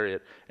his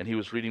chariot, and he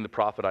was reading the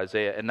prophet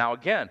Isaiah. And now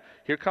again,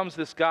 here comes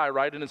this guy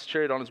riding his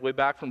chariot on his way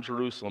back from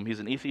Jerusalem. He's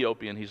an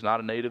Ethiopian. He's not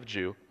a native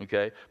Jew,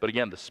 okay? But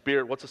again, the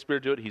Spirit, what's the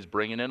Spirit doing? He's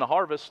bringing in a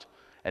harvest,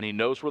 and he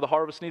knows where the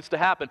harvest needs to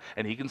happen,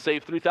 and he can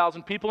save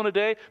 3,000 people in a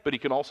day, but he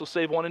can also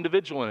save one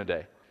individual in a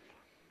day.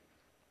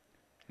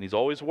 And he's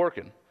always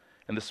working.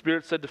 And the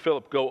Spirit said to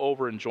Philip, go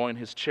over and join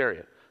his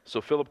chariot. So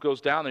Philip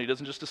goes down, and he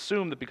doesn't just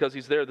assume that because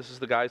he's there, this is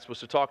the guy he's supposed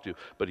to talk to,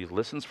 but he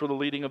listens for the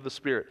leading of the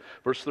Spirit.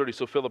 Verse 30,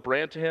 so Philip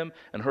ran to him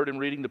and heard him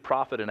reading the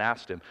prophet and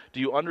asked him, do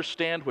you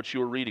understand what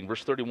you are reading?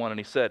 Verse 31, and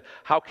he said,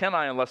 how can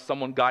I unless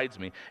someone guides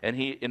me? And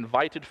he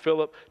invited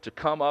Philip to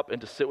come up and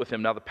to sit with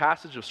him. Now the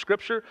passage of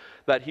Scripture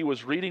that he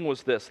was reading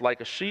was this,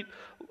 like a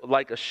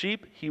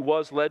sheep he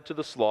was led to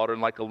the slaughter,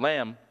 and like a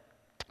lamb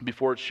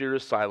before its shearer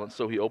is silent,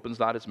 so he opens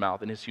not his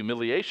mouth. In his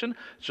humiliation,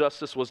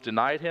 justice was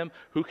denied him.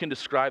 Who can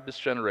describe this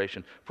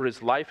generation? For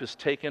his life is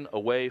taken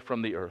away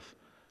from the earth.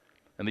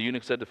 And the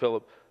eunuch said to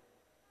Philip,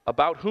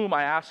 about whom,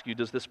 I ask you,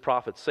 does this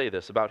prophet say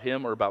this? About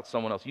him or about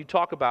someone else? You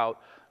talk about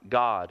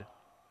God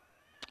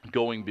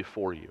going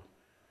before you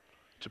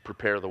to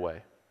prepare the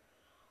way.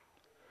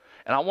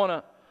 And I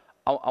want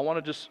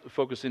to just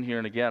focus in here,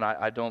 and again,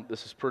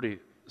 this is pretty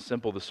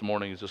simple this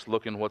morning, is just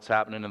looking what's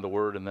happening in the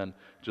Word and then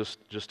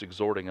just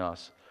exhorting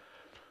us.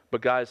 But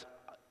guys,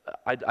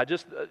 I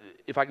just,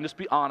 if I can just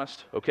be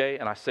honest, okay,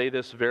 and I say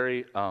this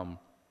very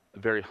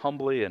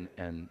humbly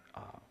and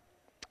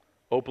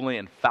openly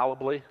and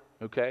fallibly,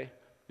 okay?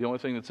 The only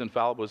thing that's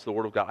infallible is the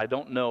Word of God. I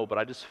don't know, but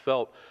I just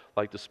felt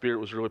like the Spirit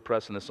was really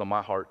pressing this on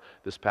my heart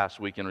this past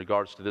week in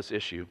regards to this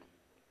issue.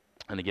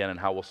 And again, and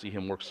how we'll see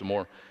him work some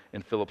more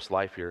in Philip's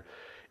life here,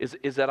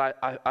 is that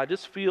I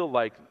just feel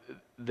like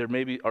there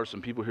maybe are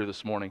some people here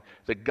this morning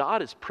that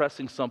God is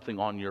pressing something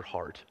on your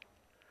heart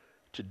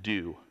to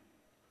do,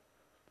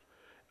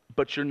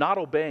 but you're not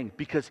obeying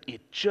because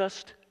it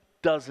just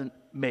doesn't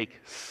make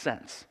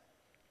sense.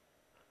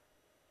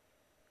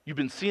 You've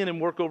been seeing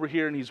him work over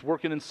here, and he's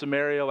working in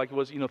Samaria like it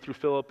was, through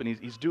Philip, and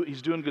he's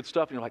doing good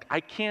stuff, and you're like,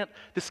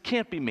 this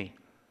can't be me.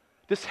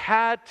 This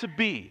had to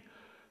be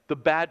the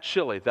bad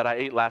chili that I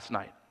ate last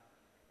night.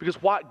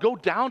 Because why? Go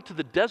down to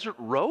the desert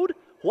road?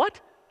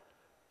 What?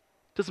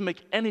 Doesn't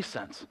make any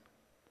sense.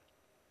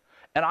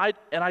 And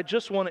I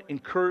just want to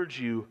encourage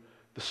you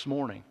this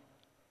morning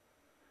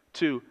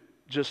to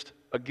just,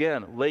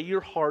 again, lay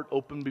your heart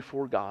open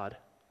before God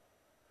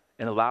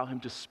and allow him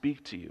to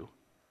speak to you.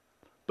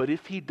 But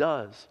if he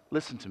does,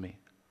 listen to me,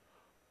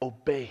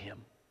 obey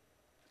him.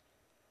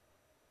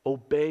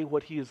 Obey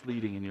what he is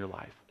leading in your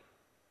life.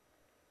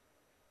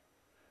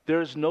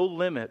 There is no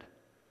limit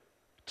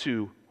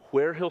to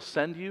where he'll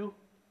send you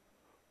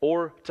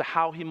or to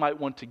how he might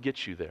want to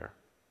get you there.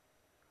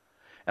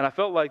 And I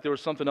felt like there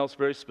was something else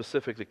very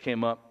specific that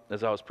came up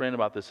as I was praying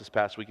about this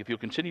past week. If you'll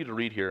continue to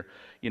read here,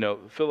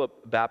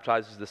 Philip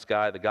baptizes this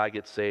guy, the guy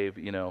gets saved,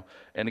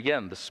 and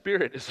again, the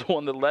Spirit is the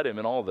one that led him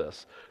in all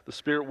this. The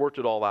Spirit worked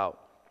it all out.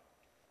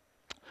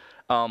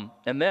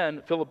 And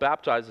then Philip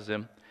baptizes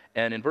him,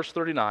 and in verse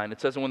 39,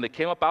 it says, and when they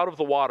came up out of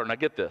the water, and I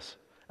get this,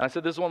 and I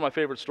said this is one of my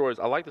favorite stories.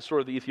 I like the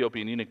story of the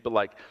Ethiopian eunuch,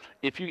 but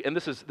and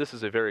this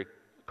is a very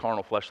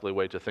carnal, fleshly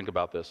way to think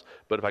about this,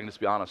 but if I can just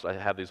be honest, I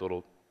have these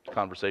little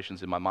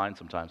conversations in my mind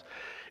sometimes,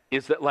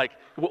 is that like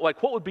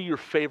what would be your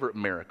favorite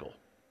miracle?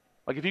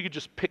 Like if you could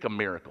just pick a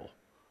miracle,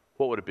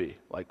 what would it be?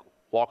 Like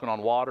walking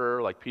on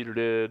water like Peter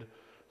did,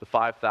 the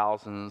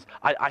 5,000s.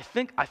 I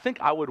think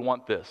I would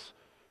want this.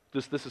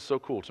 This is so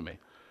cool to me.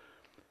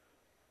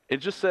 It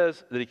just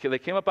says that they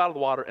came up out of the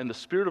water and the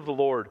Spirit of the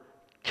Lord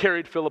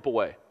carried Philip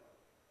away.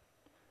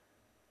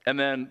 And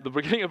then the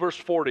beginning of verse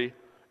 40,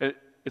 it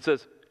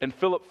says, and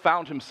Philip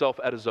found himself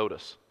at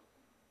Azotus.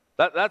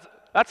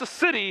 That's a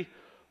city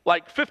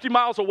like 50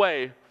 miles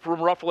away from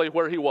roughly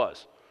where he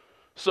was.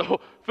 So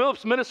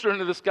Philip's ministering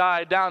to this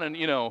guy down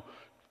in,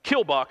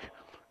 Kilbuck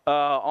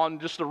on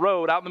just a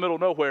road out in the middle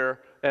of nowhere.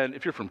 And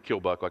if you're from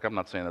Kilbuck, I'm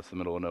not saying that's the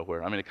middle of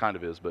nowhere. I mean, it kind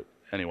of is, but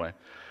anyway,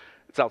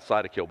 it's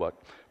outside of Kilbuck.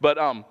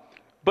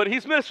 But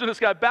he's ministering to this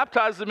guy,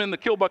 baptizes him in the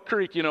Kilbuck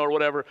Creek, or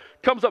whatever,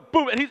 comes up,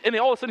 boom, and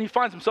all of a sudden he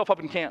finds himself up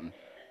in Canton.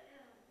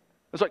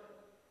 It's like,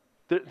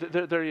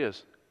 there he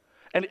is.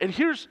 And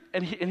here's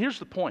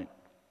the point.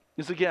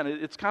 Is again,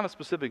 it's kind of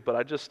specific, but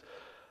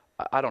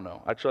I don't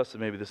know. I trust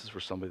that maybe this is for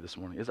somebody this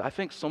morning. I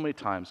think so many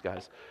times,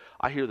 guys,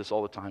 I hear this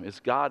all the time, is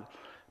God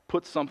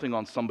puts something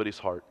on somebody's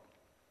heart,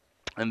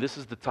 and this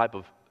is the type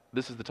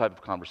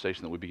of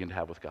conversation that we begin to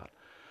have with God.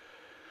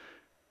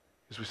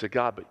 Is we say,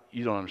 God, but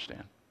you don't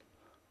understand.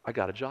 I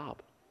got a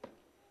job.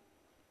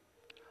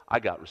 I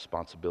got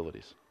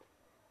responsibilities.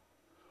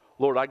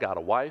 Lord, I got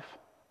a wife.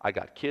 I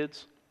got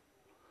kids.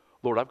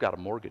 Lord, I've got a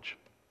mortgage.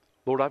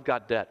 Lord, I've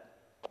got debt.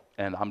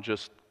 And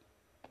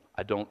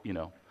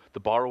the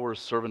borrower is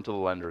servant to the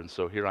lender, and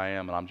so here I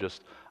am, and I'm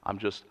just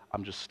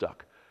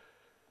stuck.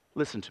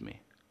 Listen to me.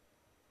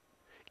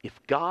 If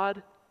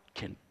God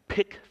can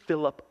pick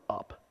Philip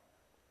up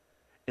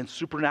and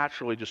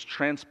supernaturally just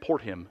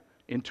transport him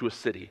into a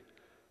city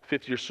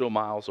 50 or so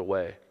miles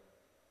away,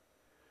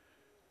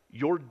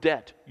 your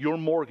debt, your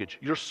mortgage,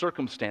 your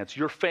circumstance,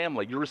 your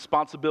family, your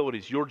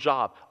responsibilities, your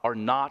job are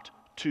not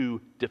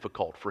too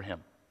difficult for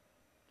him.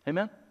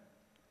 Amen?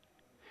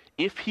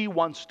 If he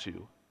wants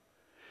to,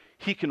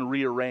 he can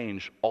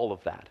rearrange all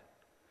of that,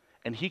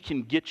 and he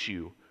can get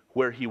you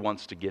where he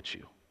wants to get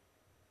you.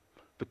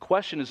 The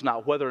question is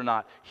not whether or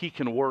not he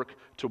can work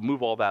to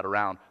move all that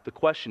around. The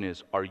question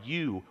is, are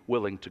you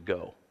willing to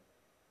go?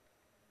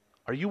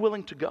 Are you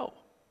willing to go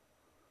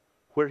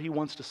where he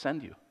wants to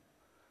send you?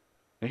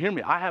 Now hear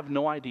me, I have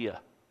no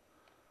idea.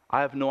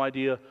 I have no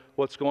idea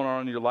what's going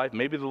on in your life.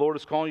 Maybe the Lord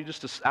is calling you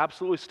just to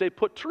absolutely stay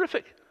put.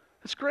 Terrific.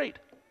 That's great.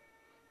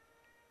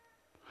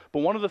 But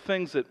one of the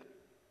things that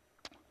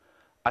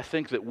I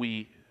think that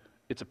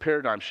it's a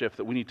paradigm shift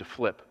that we need to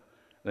flip,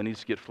 that needs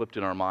to get flipped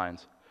in our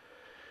minds,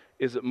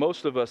 is that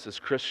most of us as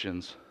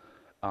Christians,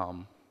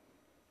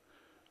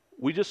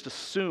 we just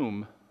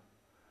assume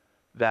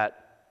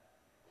that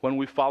when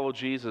we follow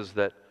Jesus,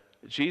 that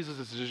Jesus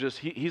is just,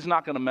 he's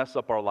not going to mess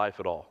up our life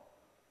at all.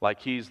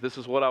 Like this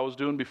is what I was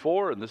doing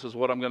before, and this is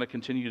what I'm going to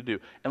continue to do.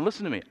 And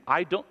listen to me,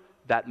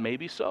 that may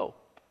be so.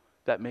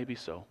 That may be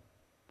so.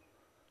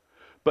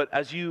 But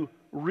as you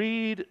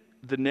read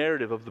the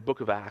narrative of the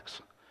book of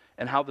Acts,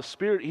 and how the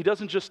Spirit, he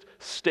doesn't just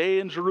stay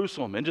in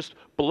Jerusalem and just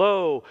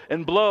blow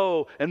and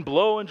blow and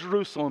blow in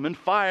Jerusalem and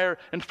fire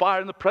in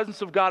the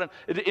presence of God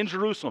in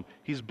Jerusalem.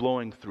 He's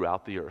blowing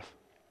throughout the earth.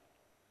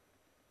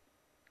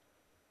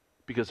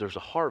 Because there's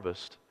a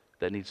harvest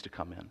that needs to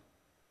come in.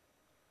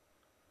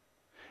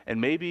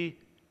 And maybe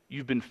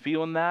you've been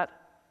feeling that,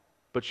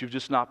 but you've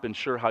just not been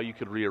sure how you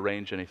could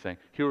rearrange anything.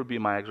 Here would be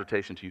my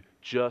exhortation to you.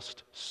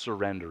 Just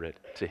surrender it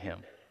to him.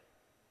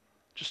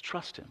 Just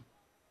trust him.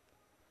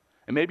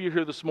 And maybe you're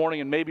here this morning,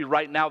 and maybe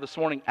right now this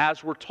morning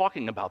as we're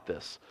talking about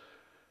this,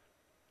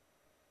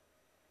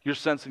 you're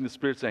sensing the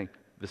Spirit saying,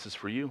 this is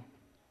for you.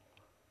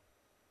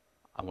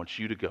 I want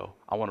you to go.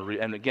 I want to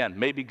and again,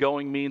 maybe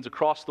going means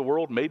across the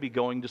world, maybe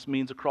going just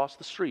means across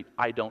the street.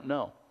 I don't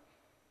know.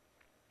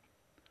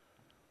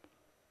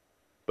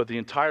 But the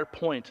entire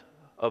point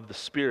of the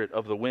Spirit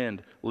of the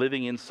wind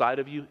living inside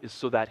of you is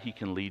so that he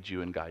can lead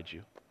you and guide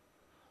you.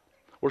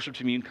 Worship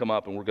team, you can come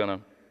up, and we're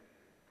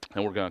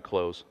gonna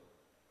close.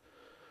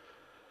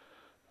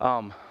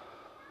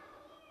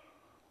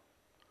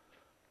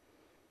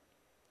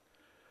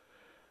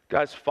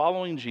 Guys,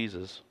 following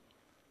Jesus,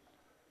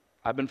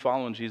 I've been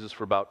following Jesus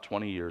for about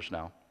 20 years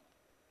now.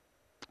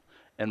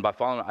 And by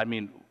following, I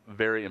mean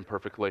very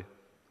imperfectly.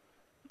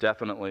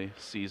 Definitely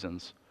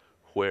seasons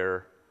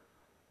where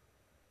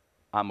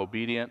I'm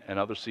obedient and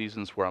other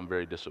seasons where I'm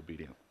very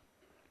disobedient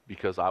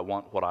because I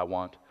want what I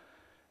want,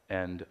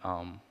 and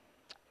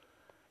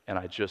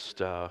I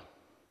just and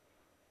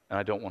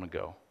I don't want to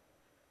go.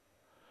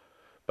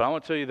 But I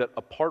want to tell you that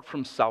apart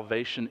from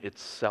salvation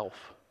itself,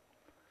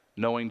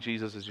 knowing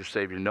Jesus as your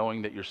Savior,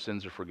 knowing that your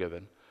sins are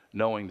forgiven,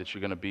 knowing that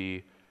you're going to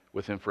be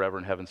with him forever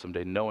in heaven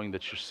someday, knowing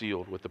that you're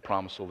sealed with the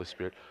promised Holy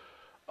Spirit,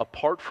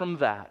 apart from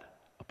that,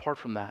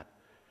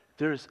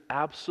 there is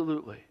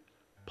absolutely,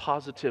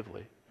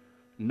 positively,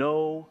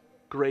 no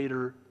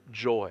greater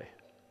joy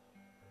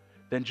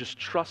than just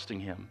trusting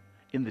him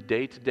in the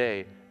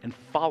day-to-day and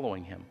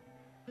following him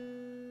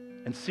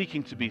and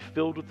seeking to be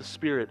filled with the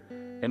Spirit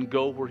and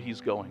go where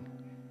he's going.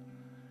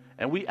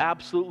 And we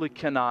absolutely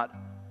cannot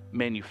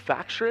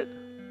manufacture it.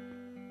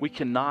 We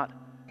cannot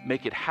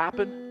make it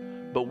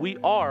happen, but we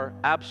are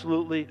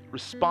absolutely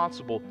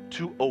responsible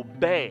to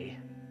obey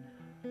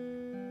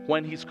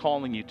when he's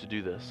calling you to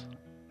do this.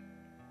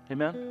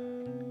 Amen?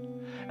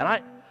 And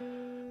I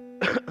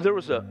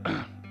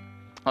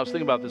was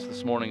thinking about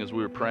this morning as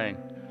we were praying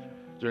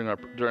during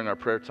our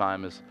prayer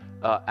time.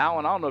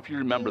 Alan, I don't know if you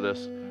remember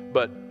this,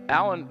 but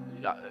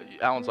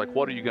Alan's like,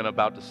 what are you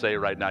about to say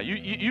right now?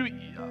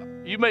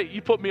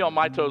 You put me on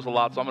my toes a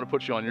lot, so I'm going to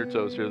put you on your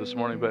toes here this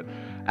morning. But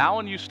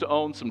Alan used to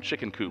own some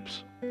chicken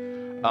coops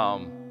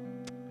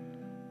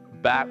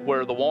back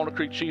where the Walnut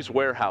Creek Cheese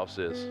Warehouse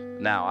is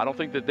now. I don't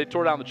think that they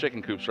tore down the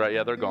chicken coops, right?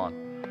 Yeah, they're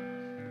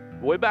gone.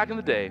 Way back in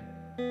the day,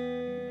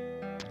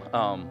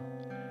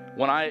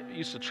 when I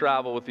used to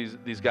travel with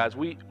these guys,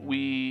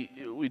 we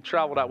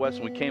traveled out west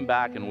and we came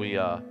back and we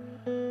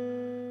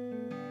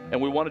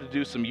wanted to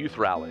do some youth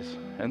rallies.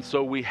 And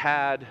so we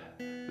had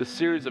this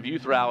series of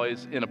youth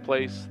rallies in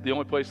the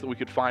only place that we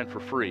could find for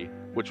free,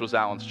 which was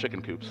Alan's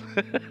Chicken Coops.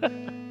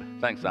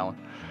 Thanks, Alan.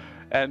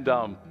 And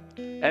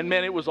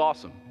man, it was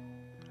awesome.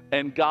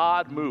 And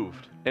God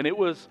moved. And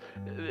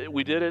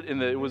we did it,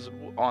 it was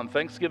on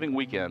Thanksgiving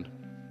weekend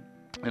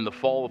in the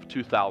fall of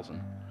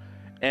 2000.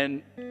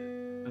 And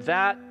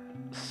that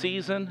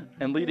season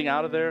and leading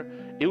out of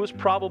there, it was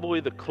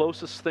probably the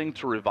closest thing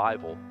to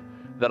revival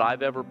that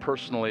I've ever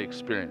personally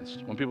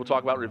experienced. When people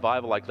talk about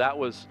revival, like that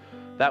was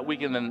that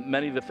weekend, and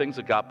many of the things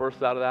that got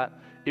birthed out of that,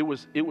 it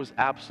was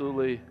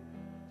absolutely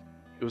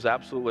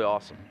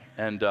awesome.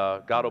 And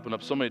God opened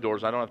up so many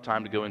doors. I don't have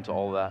time to go into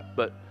all of that,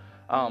 but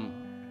I'll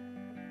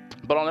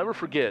never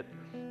forget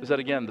is that,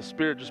 again, the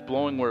Spirit just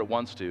blowing where it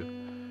wants to,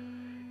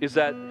 is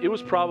that it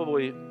was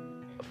probably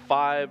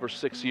 5 or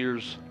 6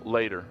 years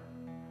later.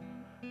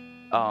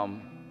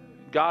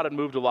 God had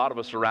moved a lot of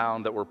us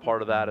around that were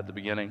part of that at the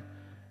beginning.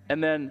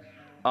 And then,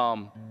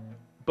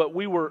 but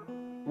we were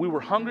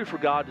hungry for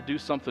God to do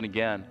something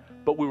again,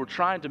 but we were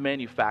trying to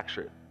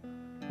manufacture it.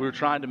 We were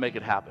trying to make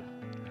it happen.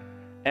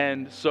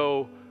 And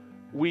so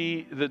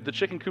the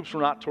chicken coops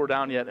were not tore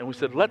down yet, and we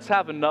said, let's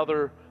have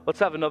another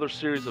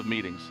series of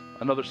meetings,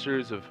 another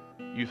series of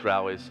youth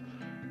rallies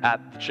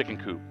at the chicken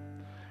coop.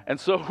 And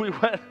so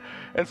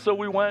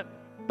we went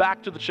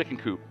back to the chicken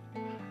coop,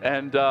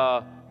 and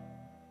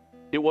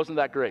it wasn't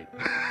that great.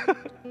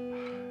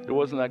 It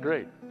wasn't that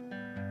great.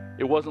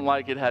 It wasn't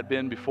like it had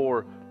been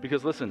before,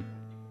 because listen,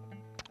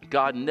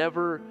 God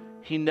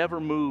He never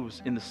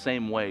moves in the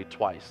same way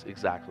twice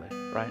exactly,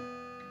 right?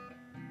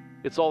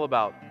 It's all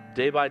about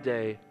day by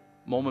day,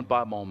 moment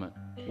by moment,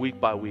 week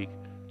by week,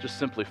 just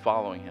simply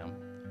following Him.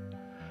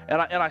 And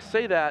I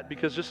say that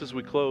because just as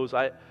we close,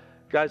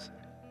 guys,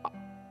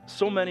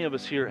 so many of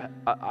us here,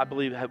 I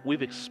believe,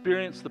 we've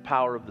experienced the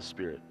power of the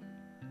Spirit.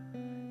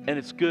 And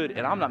it's good,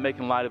 and I'm not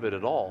making light of it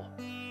at all.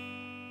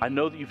 I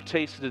know that you've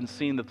tasted and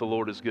seen that the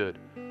Lord is good.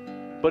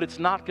 But it's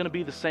not going to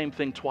be the same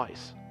thing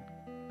twice.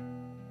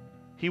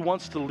 He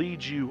wants to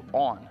lead you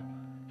on.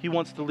 He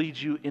wants to lead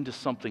you into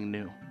something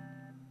new.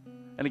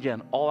 And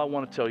again, all I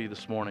want to tell you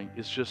this morning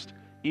is just,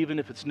 even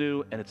if it's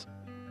new and it's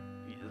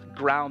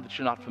ground that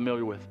you're not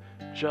familiar with,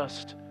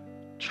 just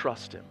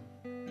trust Him.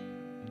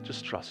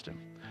 Just trust Him.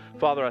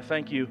 Father, I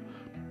thank You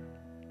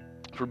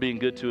for being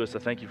good to us. I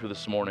thank You for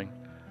this morning.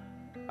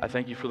 I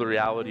thank You for the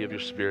reality of Your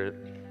Spirit.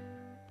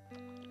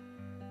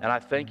 And I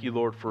thank You,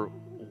 Lord,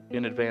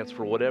 in advance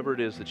for whatever it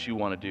is that You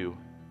want to do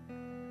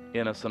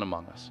in us and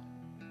among us.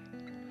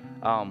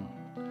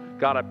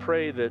 God, I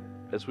pray that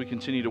as we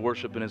continue to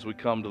worship and as we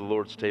come to the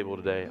Lord's table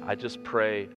today, I just pray